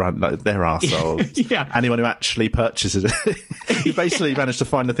the run. Like, they're arseholes. Yeah. Anyone who actually purchases it, you basically managed to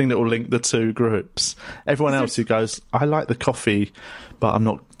find the thing that will link the two groups. Everyone else who goes, I like the coffee, but I'm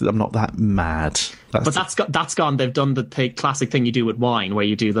not that mad. That's gone. They've done the classic thing you do with wine, where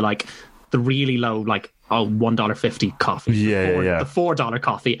you do the really low, like, $1.50 coffee. The $4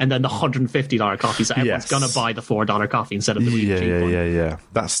 coffee, and then the $150 coffee. So everyone's gonna buy the $4 coffee instead of the really cheap one. Yeah.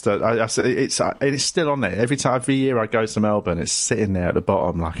 That's it's still on there. Every year I go to Melbourne, it's sitting there at the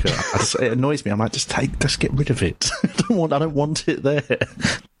bottom. Like it annoys me. I'm like, just get rid of it. I don't want it there.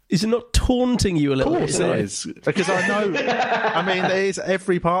 Is it not taunting you a little bit? Of course it is. Because I know, I mean,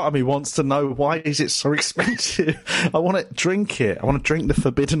 every part of me wants to know, why is it so expensive? I want to drink it. I want to drink the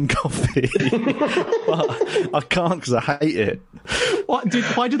forbidden coffee. But I can't because I hate it.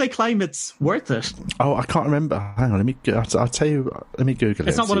 Why do they claim it's worth it? Oh, I can't remember. Hang on, I'll tell you, let me Google it.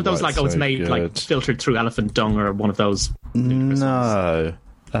 It's not one of those, like, it's made, like, filtered through elephant dung or one of those. No.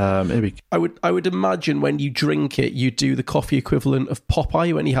 I would imagine when you drink it, you do the coffee equivalent of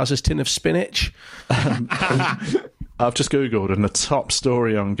Popeye when he has his tin of spinach. I've just Googled, and the top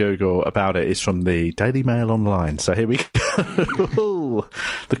story on Google about it is from the Daily Mail Online. So here we go.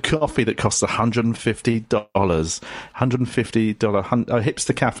 The coffee that costs $150. $150.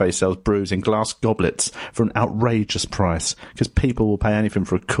 Hipster Cafe sells brews in glass goblets for an outrageous price, because people will pay anything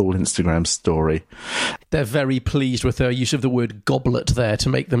for a cool Instagram story. They're very pleased with their use of the word goblet there to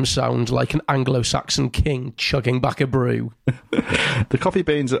make them sound like an Anglo-Saxon king chugging back a brew. The coffee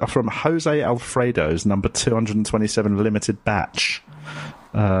beans are from Jose Alfredo's number 227 limited batch.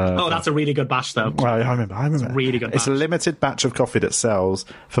 That's a really good batch, though. I remember. It's a really good batch. It's a limited batch of coffee that sells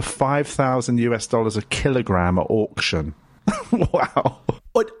for $5,000 a kilogram at auction. Wow.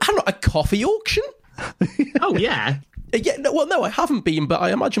 Hang on, a coffee auction? Oh, yeah. Yeah, no, I haven't been, but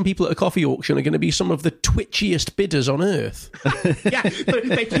I imagine people at a coffee auction are going to be some of the twitchiest bidders on earth. Yeah,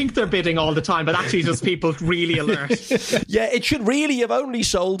 they think they're bidding all the time, but actually just people really alert. Yeah, it should really have only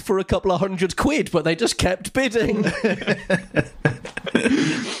sold for a couple of £100, but they just kept bidding.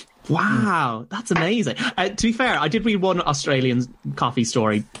 Wow, that's amazing. To be fair, I did read one Australian coffee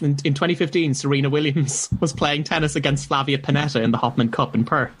story. In 2015, Serena Williams was playing tennis against Flavia Pennetta in the Hopman Cup in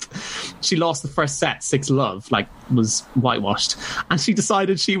Perth. She lost the first set 6-love, was whitewashed, and she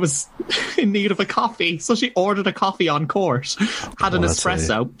decided she was in need of a coffee, so she ordered a coffee on court, had an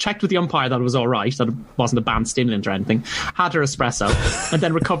espresso, checked with the umpire that it was all right, that it wasn't a banned stimulant or anything, had her espresso, and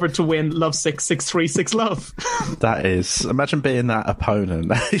then recovered to win love 6-3, 6-love. That is, imagine being that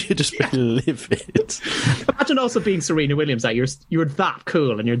opponent. You'd just be livid. Imagine also being Serena Williams, that you're that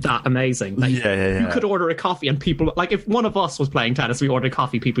cool and you're that amazing. You could order a coffee and people, like, if one of us was playing tennis, we ordered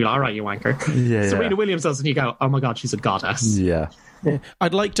coffee, people are like, all right, you wanker. Serena Williams does, and you go, oh my god, she's a goddess. Yeah.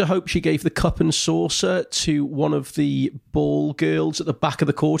 I'd like to hope she gave the cup and saucer to one of the ball girls at the back of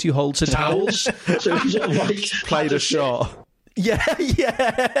the court who holds her towels. So Played a shot. Yeah.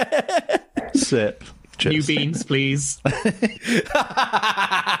 Sip. Cheers. New beans, please.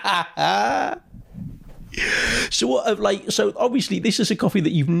 So obviously this is a coffee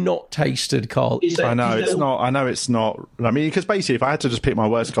that you've not tasted, Carl. I know it's not. I mean, because basically, if I had to just pick my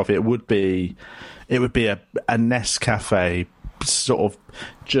worst coffee, it would be a Nescafe sort of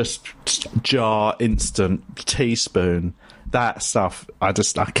just jar instant teaspoon. That stuff, I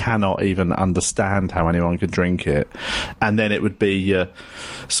cannot even understand how anyone could drink it. And then it would be your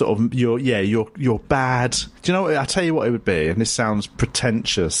bad. Do you know what? I tell you what it would be, and this sounds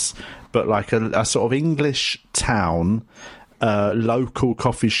pretentious, but like a sort of English town local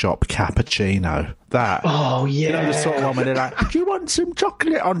coffee shop cappuccino. That. Oh yeah. You know, the sort of one where they're like, do you want some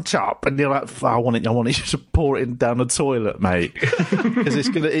chocolate on top? And you're like, I want it. You just pour it down the toilet, mate. Because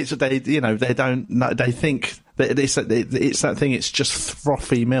they think It's that thing. It's just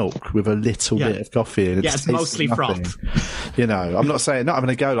frothy milk with a little bit of coffee in it. Yeah, it's mostly froth. You know, I'm not having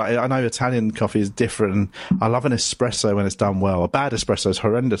a go. Like, I know Italian coffee is different. I love an espresso when it's done well. A bad espresso is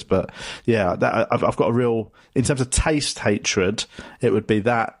horrendous, but yeah, I've got a real, in terms of taste hatred, it would be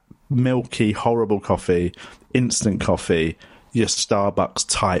that milky, horrible coffee, instant coffee, your Starbucks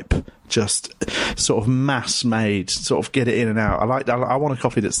type, just sort of mass made, sort of get it in and out. I want a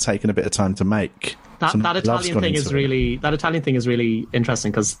coffee that's taken a bit of time to make. That Italian thing is really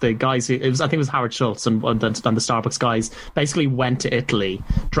interesting, because the guys I think it was Howard Schultz and the Starbucks guys basically went to Italy,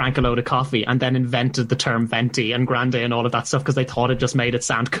 drank a load of coffee, and then invented the term venti and grande and all of that stuff because they thought it just made it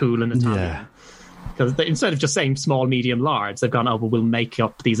sound cool in Italian. Yeah. Because instead of just saying small, medium, large, they've gone, oh, well, we'll make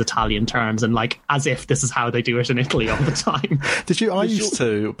up these Italian terms, and like as if this is how they do it in Italy all the time. I used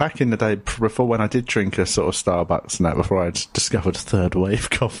to, back in the day, before when I did drink a sort of Starbucks and that, before I discovered third wave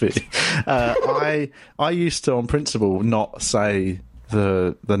coffee, I used to, on principle, not say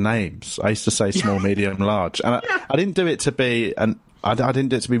the names. I used to say small, medium, large, and I didn't do it to be, I didn't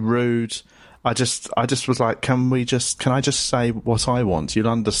do it to be rude. I just was like, can I just say what I want? You'll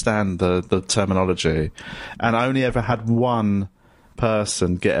understand the terminology. And I only ever had one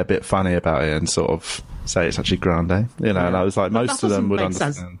person get a bit funny about it and sort of say it's actually grande, you know. And I was like, most of them would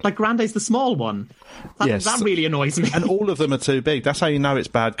understand. Sense. Like, grande's the small one. That really annoys me. And all of them are too big. That's how you know it's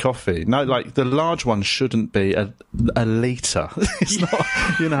bad coffee. No, like, the large one shouldn't be a litre. It's not,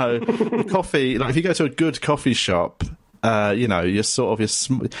 you know, coffee. Like, if you go to a good coffee shop, you know, it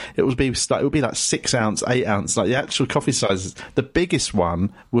would be like 6 ounce, 8 ounce, like the actual coffee sizes. The biggest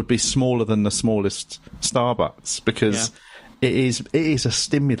one would be smaller than the smallest Starbucks, because it is a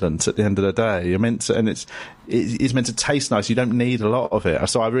stimulant at the end of the day. You're meant to, and it's meant to taste nice. You don't need a lot of it.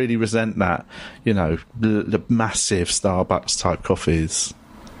 So I really resent that, you know, the massive Starbucks type coffees.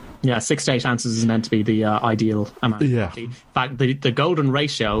 Yeah, 6 to 8 ounces is meant to be the ideal amount of coffee. In fact, the golden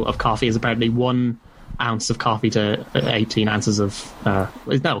ratio of coffee is apparently 1 ounce of coffee to 18 ounces of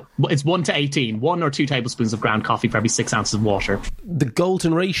it's 1 to 18, 1 or 2 tablespoons of ground coffee for every 6 ounces of water. The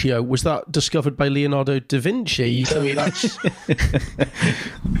golden ratio, was that discovered by Leonardo da Vinci? I mean, that's...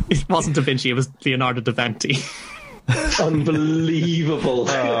 It wasn't da Vinci, it was Leonardo da Vinci. Unbelievable.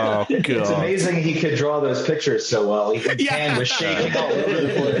 Oh, God. It's amazing he could draw those pictures so well. His hand was shaking all over the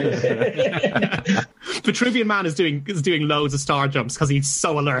place. Vitruvian Man is doing loads of star jumps because he's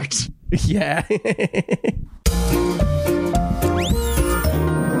so alert. Yeah.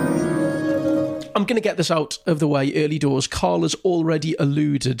 I'm going to get this out of the way early doors. Carl has already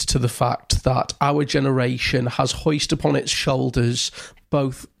alluded to the fact that our generation has hoisted upon its shoulders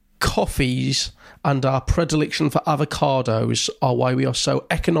both coffees, and our predilection for avocados are why we are so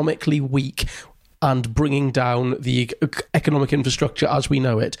economically weak and bringing down the economic infrastructure as we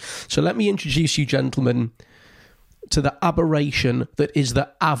know it. So let me introduce you, gentlemen, to the aberration that is the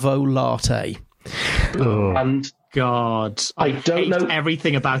Avo Latte. Oh. And God, I don't know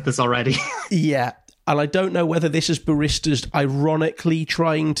everything about this already. Yeah. And I don't know whether this is baristas ironically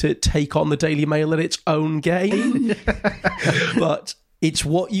trying to take on the Daily Mail in its own game, but it's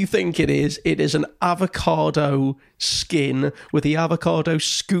what you think it is. It is an avocado skin with the avocado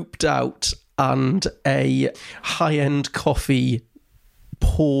scooped out and a high-end coffee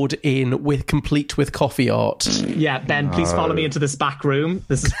poured in complete with coffee art. Yeah, Ben, please follow me into this back room.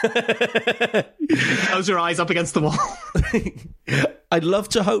 This is... Close your eyes up against the wall. I'd love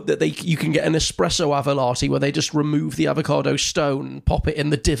to hope that you can get an espresso avolatte where they just remove the avocado stone and pop it in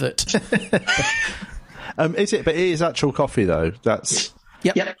the divot. Is it? But it is actual coffee, though. That's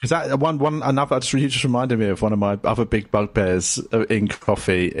yep. Because that you just reminded me of one of my other big bugbears in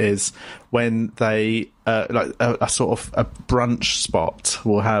coffee is when they like a sort of a brunch spot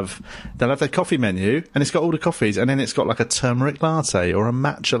they'll have their coffee menu and it's got all the coffees and then it's got like a turmeric latte or a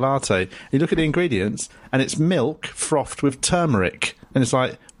matcha latte. You look at the ingredients and it's milk frothed with turmeric. And it's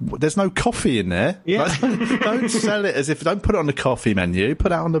like, there's no coffee in there. Yeah. Like, don't sell it don't put it on the coffee menu,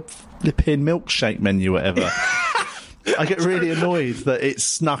 put it on the flipping milkshake menu, whatever. I get really annoyed that it's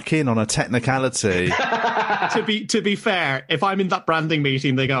snuck in on a technicality. To be fair, if I'm in that branding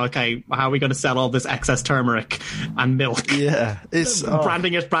meeting, they go, okay, how are we going to sell all this excess turmeric and milk? Yeah. It's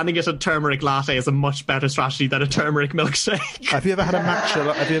branding it a turmeric latte is a much better strategy than a turmeric milkshake. Have you ever had a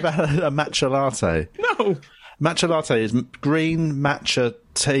matcha latte? No. Matcha latte is green matcha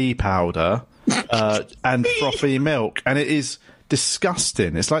tea powder and frothy milk, and it is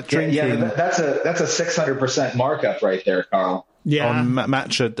disgusting. It's like drinking. Yeah, that's a 600% markup right there, Carl. Yeah, on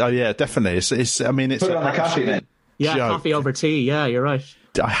matcha. Oh yeah, definitely. It's I mean, it's put it on the coffee then. Yeah, joke. Coffee over tea. Yeah, you're right.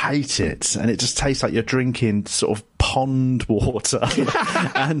 I hate it, and it just tastes like you're drinking sort of pond water,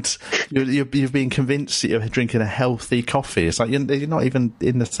 and you've been convinced that you're drinking a healthy coffee. It's like you're not even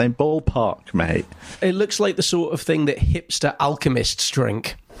in the same ballpark, mate. It looks like the sort of thing that hipster alchemists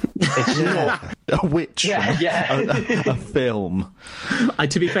drink. A witch, a film.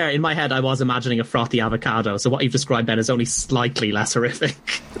 To be fair, in my head, I was imagining a frothy avocado. So what you've described, Ben, is only slightly less horrific.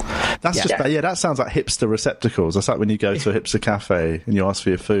 That sounds like hipster receptacles. That's like when you go to a hipster cafe and you ask for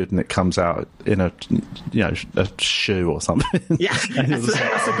your food and it comes out in a shoe or something. Yeah,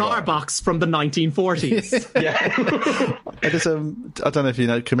 a cigar box from the 1940s. I don't know if you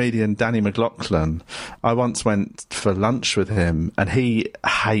know comedian Danny McLaughlin. I once went for lunch with him, and he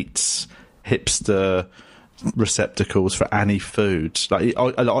hates hipster receptacles for any food. Like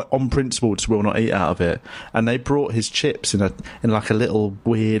on principle, just will not eat out of it. And they brought his chips in like a little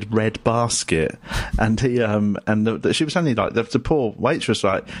weird red basket, and he she was only like the poor waitress,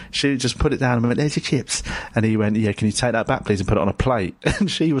 like she just put it down and went, "There's your chips," and he went, "Yeah, can you take that back, please, and put it on a plate?" And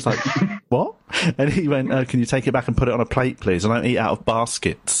she was like, "What?" And he went, "Can you take it back and put it on a plate, please? I don't eat out of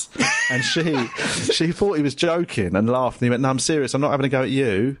baskets." And she thought he was joking and laughed. And he went, "No, I'm serious. I'm not having a go at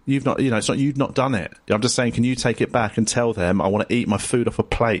you. You've not, it's not you've not done it. I'm just saying, can you take it back and tell them I want to eat my food off a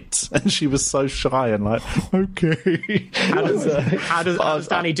plate?" And she was so shy and like, "Okay." How does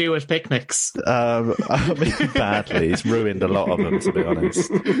Danny do at picnics? I mean, badly. He's ruined a lot of them, to be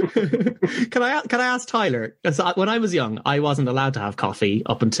honest. Can I ask Tyler? When I was young, I wasn't allowed to have coffee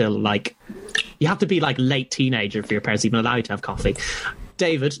up until you have to be like late teenager for your parents even allow you to have coffee.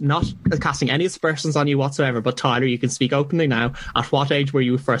 David, not casting any aspersions on you whatsoever, but Tyler, you can speak openly now. At what age were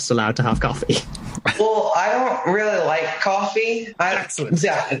you first allowed to have coffee? Well, I don't really like coffee. Excellent.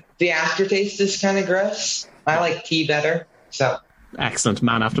 The aftertaste is kind of gross. I like tea better. So excellent,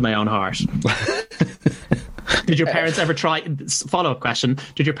 man after my own heart. Did your parents ever try? Follow-up question: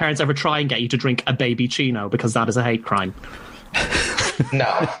 did your parents ever try and get you to drink a baby chino, because that is a hate crime?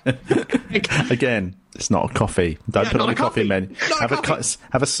 No. Again, it's not a coffee. Don't put it on a coffee menu.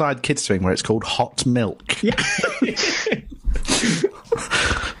 Have a side kids thing where it's called hot milk. Yeah.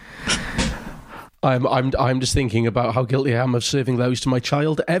 I'm just thinking about how guilty I am of serving those to my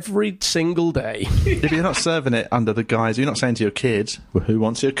child every single day. If you're not serving it under the guise, you're not saying to your kid, "Well, who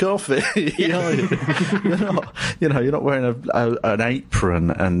wants your coffee?" You're not wearing an apron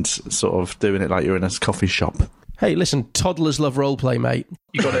and sort of doing it like you're in a coffee shop. Hey, listen, toddlers love roleplay, mate.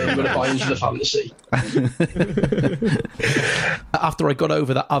 You got to buy into the fantasy. After I got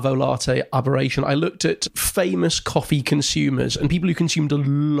over that Avo Latte aberration, I looked at famous coffee consumers and people who consumed a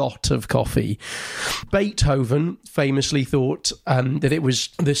lot of coffee. Beethoven famously thought that it was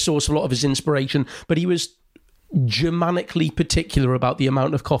the source of a lot of his inspiration, but he was Germanically particular about the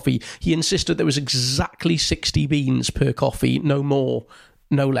amount of coffee. He insisted there was exactly 60 beans per coffee, no more,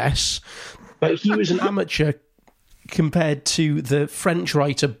 no less. But he was an amateur compared to the French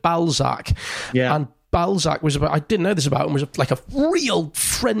writer Balzac. Yeah. And Balzac was I didn't know this about him, was like a real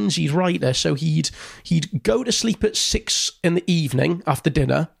frenzied writer. So he'd go to sleep at 6 in the evening after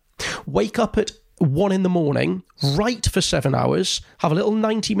dinner, wake up at 1 in the morning, write for 7 hours, have a little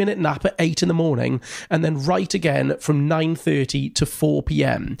 90-minute nap at 8 in the morning, and then write again from 9:30 to 4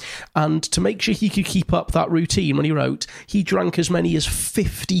 p.m. And to make sure he could keep up that routine when he wrote, he drank as many as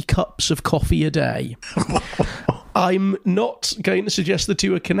 50 cups of coffee a day. I'm not going to suggest the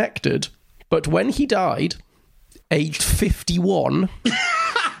two are connected, but when he died, aged 51,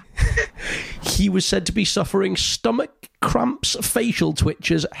 he was said to be suffering stomach cramps, facial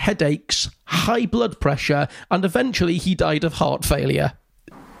twitches, headaches, high blood pressure, and eventually he died of heart failure.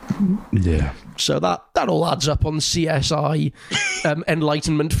 Yeah. So that all adds up on CSI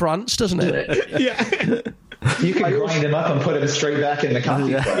Enlightenment France, doesn't it? Yeah. You can grind him up and put him straight back in the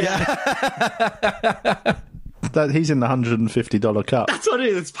coffee cup. Yeah. He's in the $150 cup. That's what it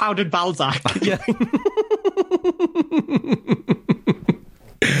is. It's pounded Balzac. Yeah.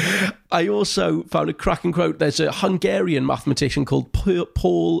 I also found a cracking quote. There's a Hungarian mathematician called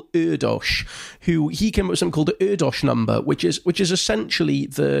Paul Erdos, who he came up with something called the Erdos number, which is essentially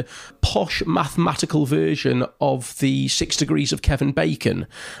the posh mathematical version of the 6 degrees of Kevin Bacon.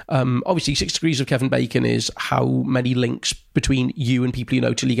 Obviously, 6 degrees of Kevin Bacon is how many links between you and people you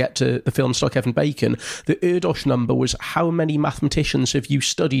know till you get to the film star Kevin Bacon. The Erdos number was how many mathematicians have you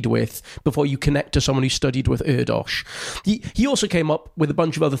studied with before you connect to someone who studied with Erdos. He also came up with a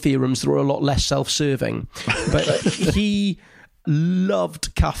bunch of other theorems that were a lot less self-serving, but he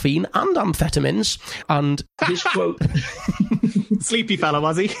loved caffeine and amphetamines, and his quote Sleepy fella,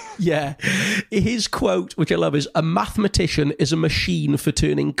 was he? Yeah. His quote, which I love, is, "A mathematician is a machine for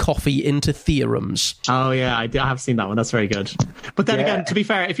turning coffee into theorems." Oh, yeah, I have seen that one. That's very good. But then again, to be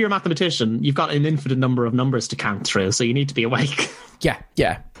fair, if you're a mathematician, you've got an infinite number of numbers to count through, so you need to be awake. Yeah.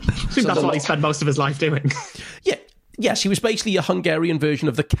 I think that's what he spent most of his life doing. Yeah. Yes, he was basically a Hungarian version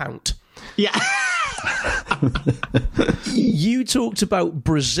of the Count. Yeah. You talked about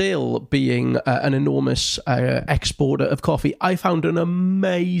Brazil being an enormous exporter of coffee. I found an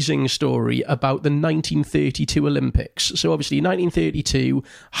amazing story about the 1932 Olympics. So obviously 1932,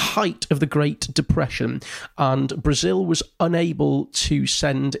 height of the Great Depression, and Brazil was unable to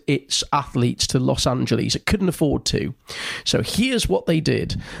send its athletes to Los Angeles. It couldn't afford to. So here's what they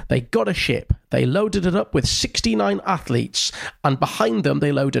did. They got a ship. They loaded it up with 69 athletes, and behind them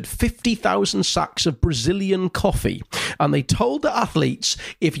they loaded 50,000 sacks of Brazilian coffee. And they told the athletes,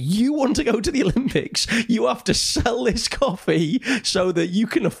 if you want to go to the Olympics, you have to sell this coffee so that you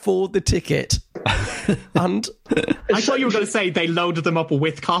can afford the ticket. And I thought you were going to say they loaded them up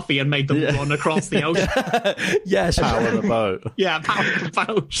with coffee and made them run across the ocean. yes. Power the boat. Yeah, power the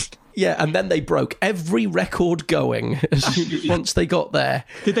boat. Yeah, and then they broke every record going once they got there.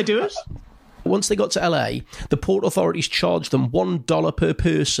 Did they do it? Once they got to LA, the port authorities charged them $1 per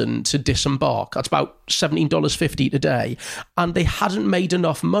person to disembark. That's about $17.50 today. And they hadn't made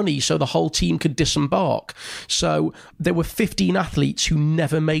enough money so the whole team could disembark. So there were 15 athletes who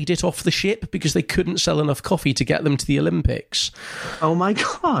never made it off the ship because they couldn't sell enough coffee to get them to the Olympics. Oh my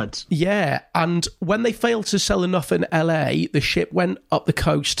God. Yeah, and when they failed to sell enough in LA, the ship went up the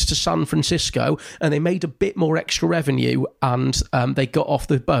coast to San Francisco and they made a bit more extra revenue and they got off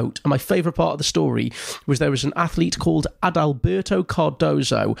the boat. And my favourite part of the story was there was an athlete called Adalberto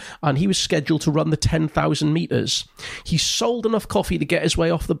Cardozo and he was scheduled to run the 10,000 metres. He sold enough coffee to get his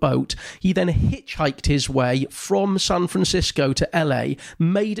way off the boat. He then hitchhiked his way from San Francisco to LA,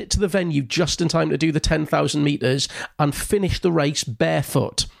 made it to the venue just in time to do the 10,000 metres and finished the race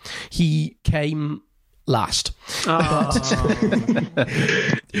barefoot. He came last. I'm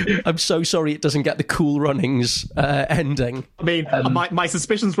so sorry it doesn't get the Cool Runnings ending. I mean, my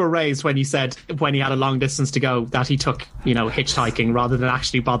suspicions were raised when you said when he had a long distance to go that he took, hitchhiking rather than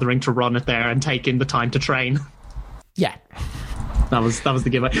actually bothering to run it there and take in the time to train. Yeah. That was the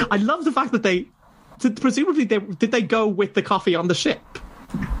giveaway. I love the fact that they presumably did they go with the coffee on the ship?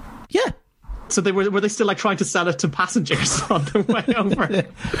 Yeah. So they were they still trying to sell it to passengers on the way over?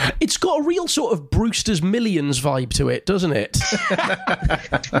 It's got a real sort of Brewster's Millions vibe to it, doesn't it?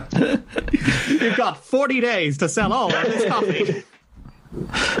 You've got 40 days to sell all of this coffee.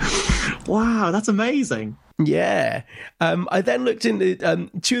 Wow, that's amazing. Yeah. I then looked into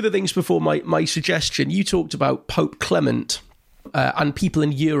two of the things before my suggestion. You talked about Pope Clement and people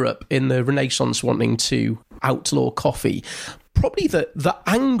in Europe in the Renaissance wanting to outlaw coffee. Probably the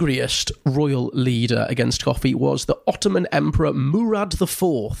angriest royal leader against coffee was the Ottoman Emperor Murad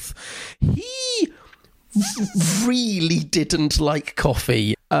IV. He really didn't like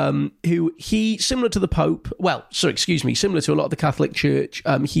coffee. Similar to the Pope, similar to a lot of the Catholic Church,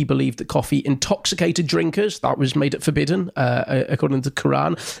 he believed that coffee intoxicated drinkers. That was made it forbidden, according to the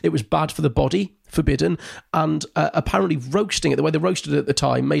Quran. It was bad for the body, forbidden, and apparently roasting it, the way they roasted it at the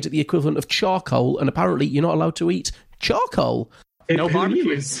time, made it the equivalent of charcoal, and apparently you're not allowed to eat charcoal. No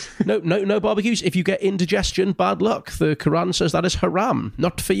barbecues. No barbecues. If you get indigestion, bad luck. The Quran says that is haram,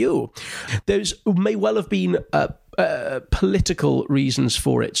 not for you. There's may well have been political reasons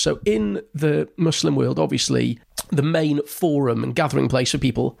for it. So in the Muslim world, obviously, the main forum and gathering place for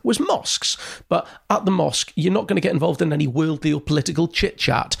people was mosques. But at the mosque, you're not going to get involved in any worldly or political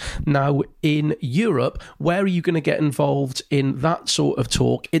chit-chat. Now, in Europe, where are you going to get involved in that sort of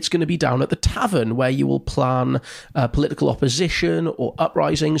talk? It's going to be down at the tavern, where you will plan political opposition or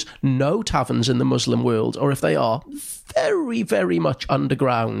uprisings. No taverns in the Muslim world, or if they are, very, very much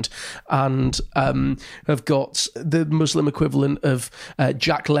underground, and have got the Muslim equivalent of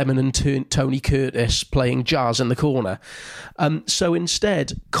Jack Lemmon and Tony Curtis playing jazz in the corner. So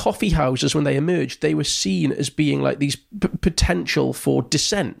instead, coffee houses, when they emerged, they were seen as being like these potential for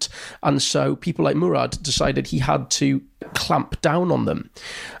dissent. And so people like Murad decided he had to clamp down on them.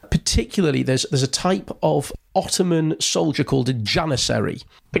 Particularly, there's a type of Ottoman soldier called a janissary.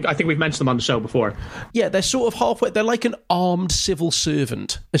 I think we've mentioned them on the show before. Yeah, they're sort of halfway. They're like an armed civil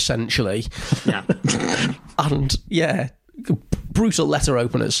servant, essentially. Yeah. And yeah, brutal letter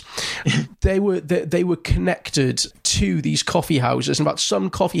openers. They were connected to these coffee houses. In fact, some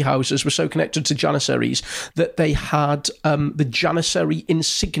coffee houses were so connected to janissaries that they had the janissary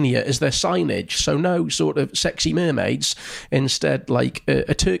insignia as their signage. So no sort of sexy mermaids, instead like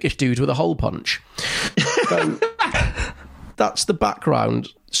a Turkish dude with a hole punch. So that's the background.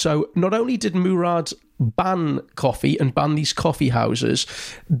 So not only did Murad ban coffee and ban these coffee houses,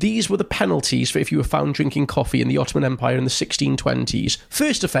 these were the penalties for if you were found drinking coffee in the Ottoman Empire in the 1620s.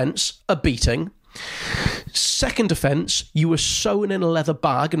 First offence, a beating. Second offence, you were sewn in a leather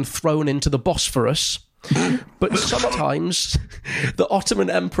bag and thrown into the Bosphorus. But sometimes the Ottoman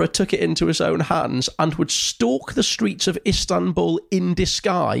emperor took it into his own hands and would stalk the streets of Istanbul in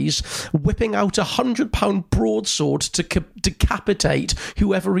disguise, whipping out a 100-pound broadsword to decapitate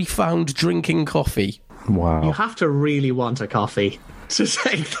whoever he found drinking coffee. Wow. You have to really want a coffee to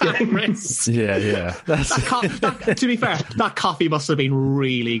take that risk. Yeah. To be fair, that coffee must have been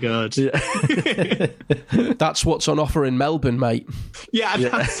really good. Yeah. That's what's on offer in Melbourne, mate. You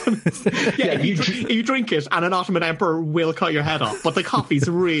drink it and an Ottoman emperor will cut your head off, but the coffee's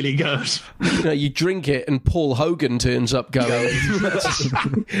really good. You know, you drink it and Paul Hogan turns up going,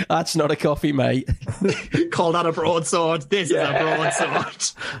 that's not a coffee, mate. Call that a broadsword. This is a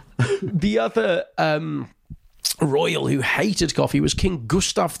broadsword. The other royal who hated coffee was King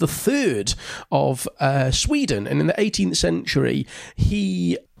Gustav III of Sweden. And in the 18th century,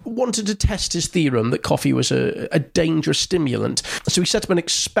 he wanted to test his theorem that coffee was a dangerous stimulant. So he set up an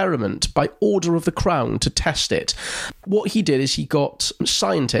experiment by order of the crown to test it. What he did is he got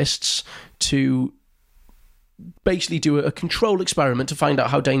scientists to basically do a control experiment to find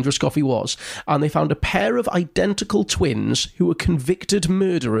out how dangerous coffee was. And they found a pair of identical twins who were convicted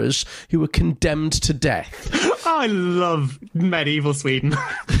murderers who were condemned to death. I love medieval Sweden.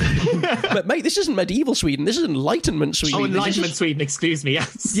 But, mate, this isn't medieval Sweden. This is Enlightenment Sweden. Oh, Enlightenment Sweden, excuse me,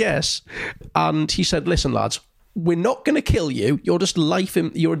 yes. Yes. And he said, listen, lads, we're not going to kill you. You're just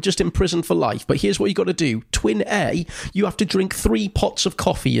imprisoned for life. But here's what you got to do. Twin A, you have to drink 3 pots of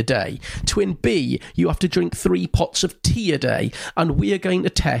coffee a day. Twin B, you have to drink 3 pots of tea a day. And we are going to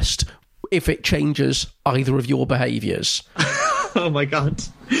test if it changes either of your behaviours. Oh my God.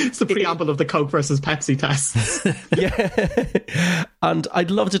 It's the preamble of the Coke versus Pepsi tests. Yeah. And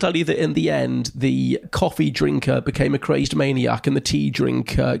I'd love to tell you that in the end, the coffee drinker became a crazed maniac and the tea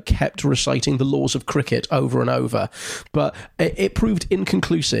drinker kept reciting the laws of cricket over and over. But it proved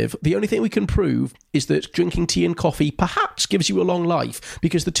inconclusive. The only thing we can prove is that drinking tea and coffee perhaps gives you a long life,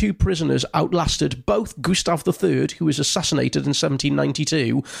 because the 2 prisoners outlasted both Gustav III, who was assassinated in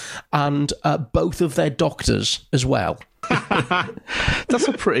 1792, and both of their doctors as well. That's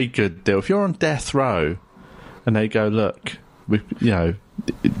a pretty good deal. If you're on death row and they go, look, we're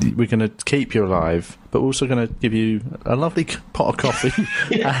going to keep you alive, but we're also going to give you a lovely pot of coffee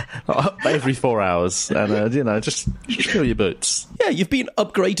every 4 hours, and just fill your boots. Yeah, you've been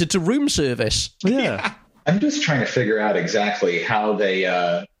upgraded to room service. Yeah. I'm just trying to figure out exactly how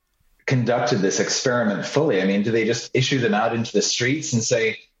they conducted this experiment fully. I mean, do they just issue them out into the streets and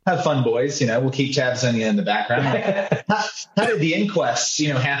say, have fun, boys, we'll keep tabs on you in the background? How did the inquest,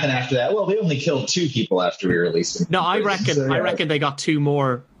 happen after that? Well, they only killed 2 people after we released them. No, I reckon they got 2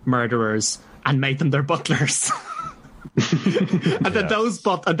 more murderers and made them their butlers. And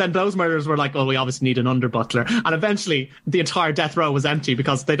then those murderers were like, oh, we obviously need an under butler. And eventually the entire death row was empty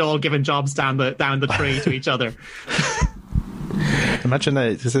because they'd all given jobs down the tree to each other. Imagine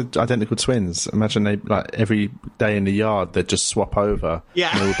because they're identical twins. Imagine they, like, every day in the yard they'd just swap over.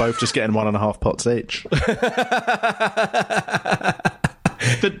 Yeah. And they were both just getting 1.5 pots each.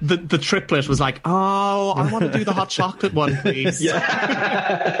 The triplet was like, oh, I want to do the hot chocolate one, please.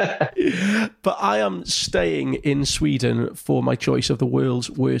 Yeah. But I am staying in Sweden for my choice of the world's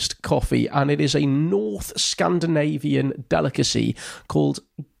worst coffee, and it is a North Scandinavian delicacy called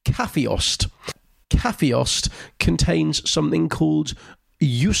kaffeost. Kaffeost contains something called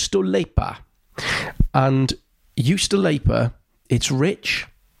justolepa. And justolepa, it's rich,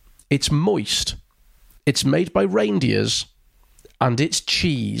 it's moist, it's made by reindeers, and it's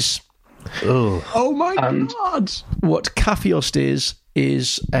cheese. Ugh. Oh my God! What kaffeost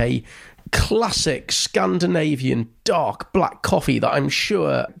is a classic Scandinavian dark black coffee that I'm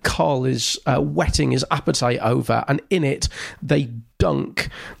sure Carl is whetting his appetite over, and in it they dunk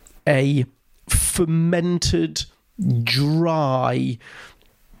a fermented, dry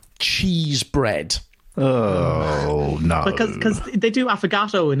cheese bread. Oh no! Because they do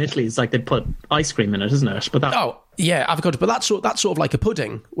affogato in Italy. It's like they put ice cream in it, isn't it? But Avocado. But that's sort of like a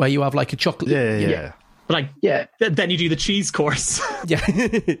pudding where you have like a chocolate. Yeah. But then you do the cheese course. Yeah.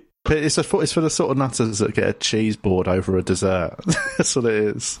 But it's for the sort of nutters that get a cheese board over a dessert. That's what it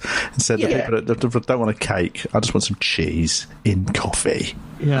is. Instead of people that don't want a cake, I just want some cheese in coffee.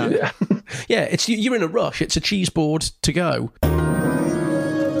 Yeah. Yeah, you're in a rush. It's a cheese board to go.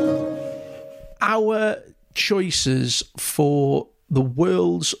 Our choices for the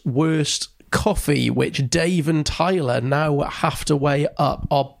world's worst coffee, which Dave and Tyler now have to weigh up,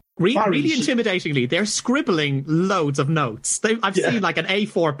 are really intimidatingly, they're scribbling loads of notes. I've seen like an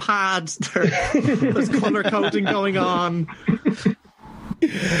A4 pad. There's colour coding going on.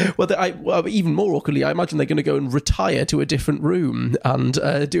 Well, even more awkwardly, I imagine they're going to go and retire to a different room and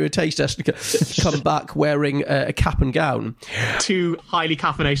do a taste test and come back wearing a cap and gown. Two highly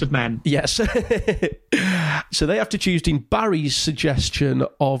caffeinated men. Yes. So they have to choose between Barry's suggestion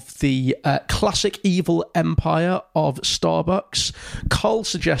of the classic evil empire of Starbucks, Carl's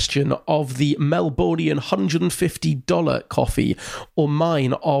suggestion of the Melbourneian $150 coffee, or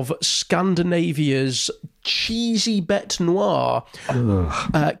mine of Scandinavia's cheesy bête noire,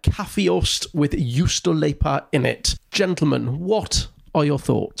 kaffeost with justolepa in it. Gentlemen, what are your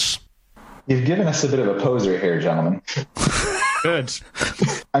thoughts? You've given us a bit of a poser here, gentlemen. Good.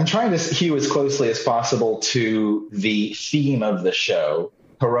 I'm trying to hew as closely as possible to the theme of the show,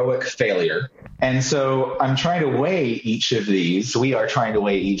 heroic failure. And so I'm trying to weigh each of these. We are trying to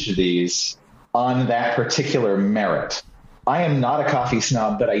weigh each of these on that particular merit. I am not a coffee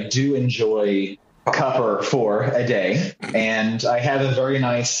snob, but I do enjoy a cupper for a day. And I have a very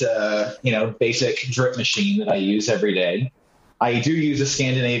nice, basic drip machine that I use every day. I do use a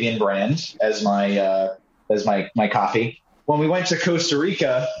Scandinavian brand as my coffee. When we went to Costa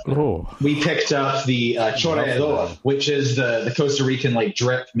Rica, we picked up the chorreador, which is the Costa Rican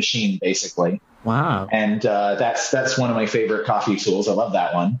drip machine, basically. Wow! And that's one of my favorite coffee tools. I love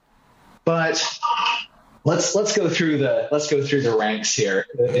that one. But let's go through the ranks here,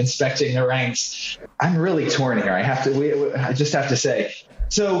 inspecting the ranks. I'm really torn here. I just have to say.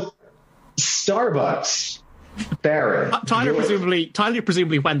 So, Starbucks. Barry, Tyler,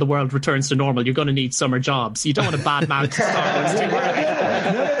 presumably, when the world returns to normal, you're going to need summer jobs. You don't want to badmouth Starbucks too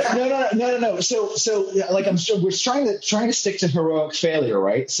early. No. So, we're trying to stick to heroic failure,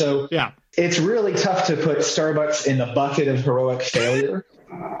 right? So, yeah, it's really tough to put Starbucks in the bucket of heroic failure.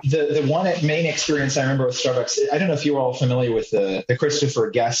 The one main experience I remember with Starbucks, I don't know if you were all familiar with the Christopher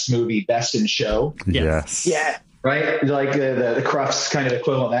Guest movie Best in Show. Yes. Yeah. Right. Like the Crufts kind of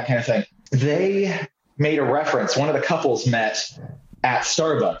equivalent, that kind of thing. They made a reference. One of the couples met at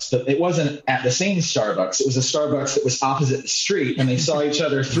Starbucks, but it wasn't at the same Starbucks. It was a Starbucks that was opposite the street, and they saw each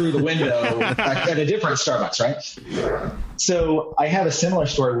other through the window at a different Starbucks, right? So I have a similar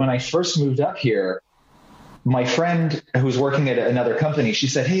story. When I first moved up here, my friend who was working at another company, she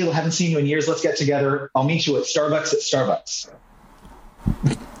said, "Hey, I haven't seen you in years. Let's get together. I'll meet you at Starbucks.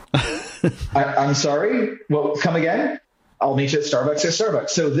 I'm sorry? Well, come again? I'll meet you at Starbucks.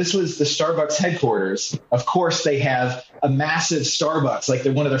 So this was the Starbucks headquarters. Of course, they have a massive Starbucks, like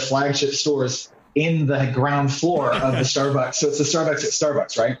they're one of their flagship stores in the ground floor of the Starbucks. So it's the Starbucks at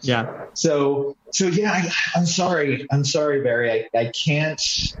Starbucks, right? Yeah. So yeah, I'm sorry, Barry. I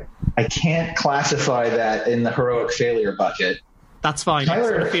can't classify that in the heroic failure bucket. That's fine. It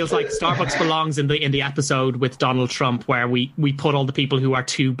sort of feels like Starbucks belongs in the episode with Donald Trump, where we put all the people who are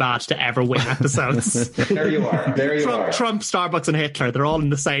too bad to ever win episodes. There you are. Trump, Starbucks, and Hitler. They're all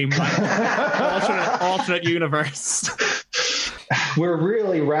in the same alternate universe. We're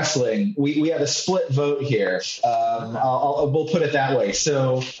really wrestling. We have a split vote here. We'll put it that way.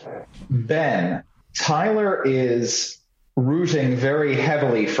 So, Ben, Tyler is rooting very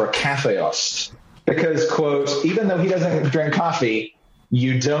heavily for Kaffeost. Because, quote, even though he doesn't drink coffee,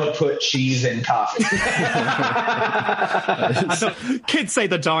 you don't put cheese in coffee. Kids say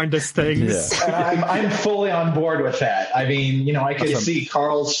the darndest things. Yeah. And I'm fully on board with that. I mean, I could see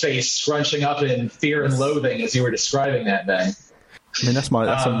Carl's face scrunching up in fear and loathing as you were describing that, Ben. I mean, that's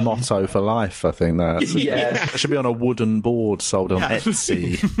a motto for life, I think. It should be on a wooden board sold on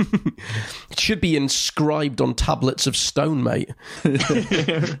Etsy. It should be inscribed on tablets of stone, mate.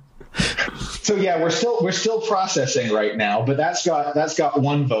 So yeah, we're still processing right now, but that's got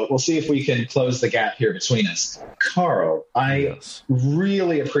one vote. We'll see if we can close the gap here between us. Carl, I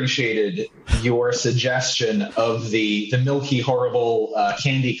really appreciated your suggestion of the milky, horrible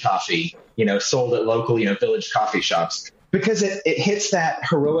candy coffee, sold at local, village coffee shops, because it hits that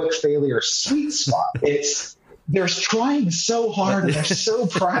heroic failure sweet spot. They're trying so hard and they're so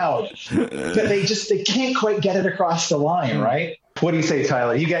proud, but they can't quite get it across the line, right? What do you say,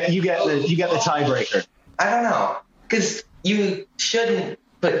 Tyler? You get the tiebreaker. I don't know, because you shouldn't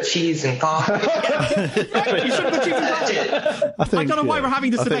put cheese in coffee. You shouldn't put cheese in coffee. I don't know why we're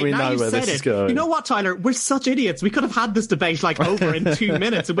having this debate. Now you said it. You know what, Tyler? We're such idiots. We could have had this debate over in 2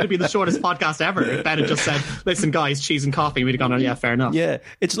 minutes. It would have been the shortest podcast ever if Ben had just said, "Listen, guys, cheese and coffee." We'd have gone, "Oh yeah, fair enough." Yeah,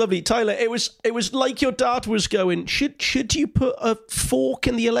 it's lovely, Tyler. It was like your dad was going, "Should you put a fork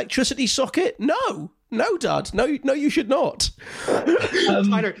in the electricity socket?" No. No, Dad. No, you should not.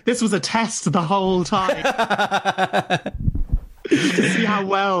 Tyler, this was a test the whole time. To see how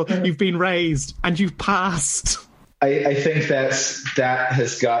well you've been raised, and you've passed. I think that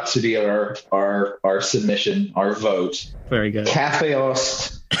has got to be our submission, our vote. Very good. Cafe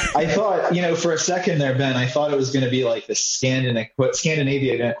Ost. I thought, for a second there, Ben, I thought it was going to be like the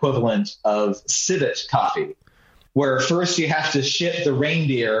Scandinavian equivalent of civet coffee, where first you have to ship the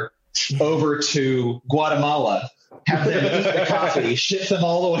reindeer over to Guatemala, have them eat the coffee, ship them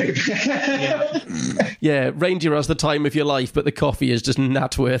all the way back. Yeah, reindeer has the time of your life, but the coffee is just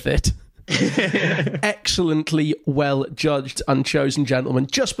not worth it. Excellently well judged and chosen, gentlemen.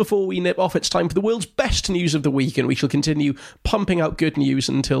 Just before we nip off, it's time for the world's best news of the week, and we shall continue pumping out good news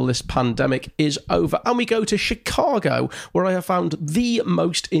until this pandemic is over. And we go to Chicago, where I have found the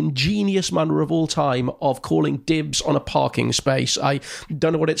most ingenious manner of all time of calling dibs on a parking space. I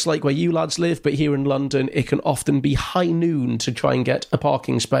don't know what it's like where you lads live, but here in London it can often be high noon to try and get a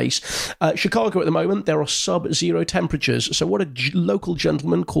parking space. Chicago at the moment, there are sub-zero temperatures, so what a local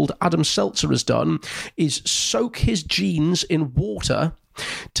gentleman called Adam Seltzer has done is soak his jeans in water,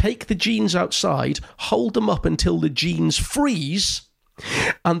 take the jeans outside, hold them up until the jeans freeze,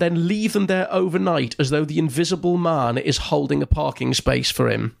 and then leave them there overnight as though the invisible man is holding a parking space for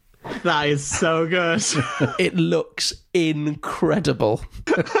him. That is so good. It looks incredible.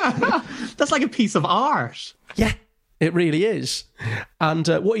 That's like a piece of art. Yeah. It really is. And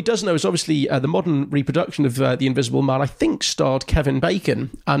what he does know is obviously the modern reproduction of The Invisible Man, I think, starred Kevin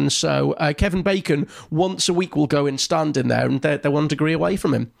Bacon. And so Kevin Bacon once a week will go and stand in there, and they're 1 degree away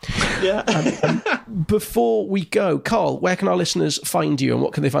from him. Yeah. Before we go, Carl, where can our listeners find you, and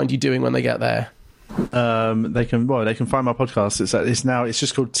what can they find you doing when they get there? They can find my podcast. It's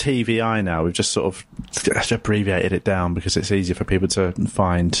just called TVI now. We've just sort of abbreviated it down because it's easier for people to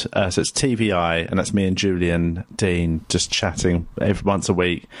find. So it's TVI, and that's me and Julian Dean just chatting once a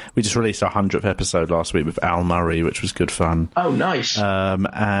week. We just released our 100th episode last week with Al Murray, which was good fun. Oh, nice.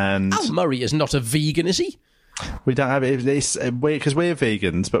 And Al Murray is not a vegan, is he? We don't have it because we're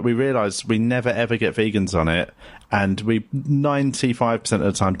vegans, but we realise we never ever get vegans on it, and we 95% of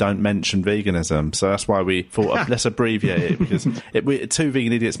the time don't mention veganism. So that's why we thought let's abbreviate it, because Two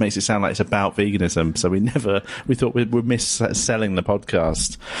Vegan Idiots makes it sound like it's about veganism. So we thought we'd miss selling the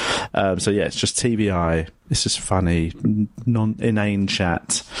podcast. So yeah, it's just TVI. It's just funny, inane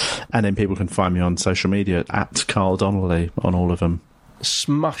chat, and then people can find me on social media at Carl Donnelly on all of them.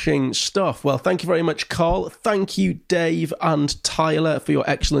 Smashing stuff. Well, thank you very much, Carl. Thank you, Dave and Tyler, for your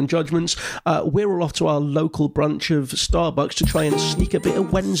excellent judgments. We're all off to our local branch of Starbucks to try and sneak a bit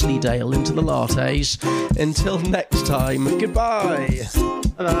of Wensleydale into the lattes. Until next time, goodbye.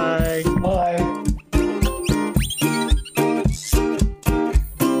 Bye.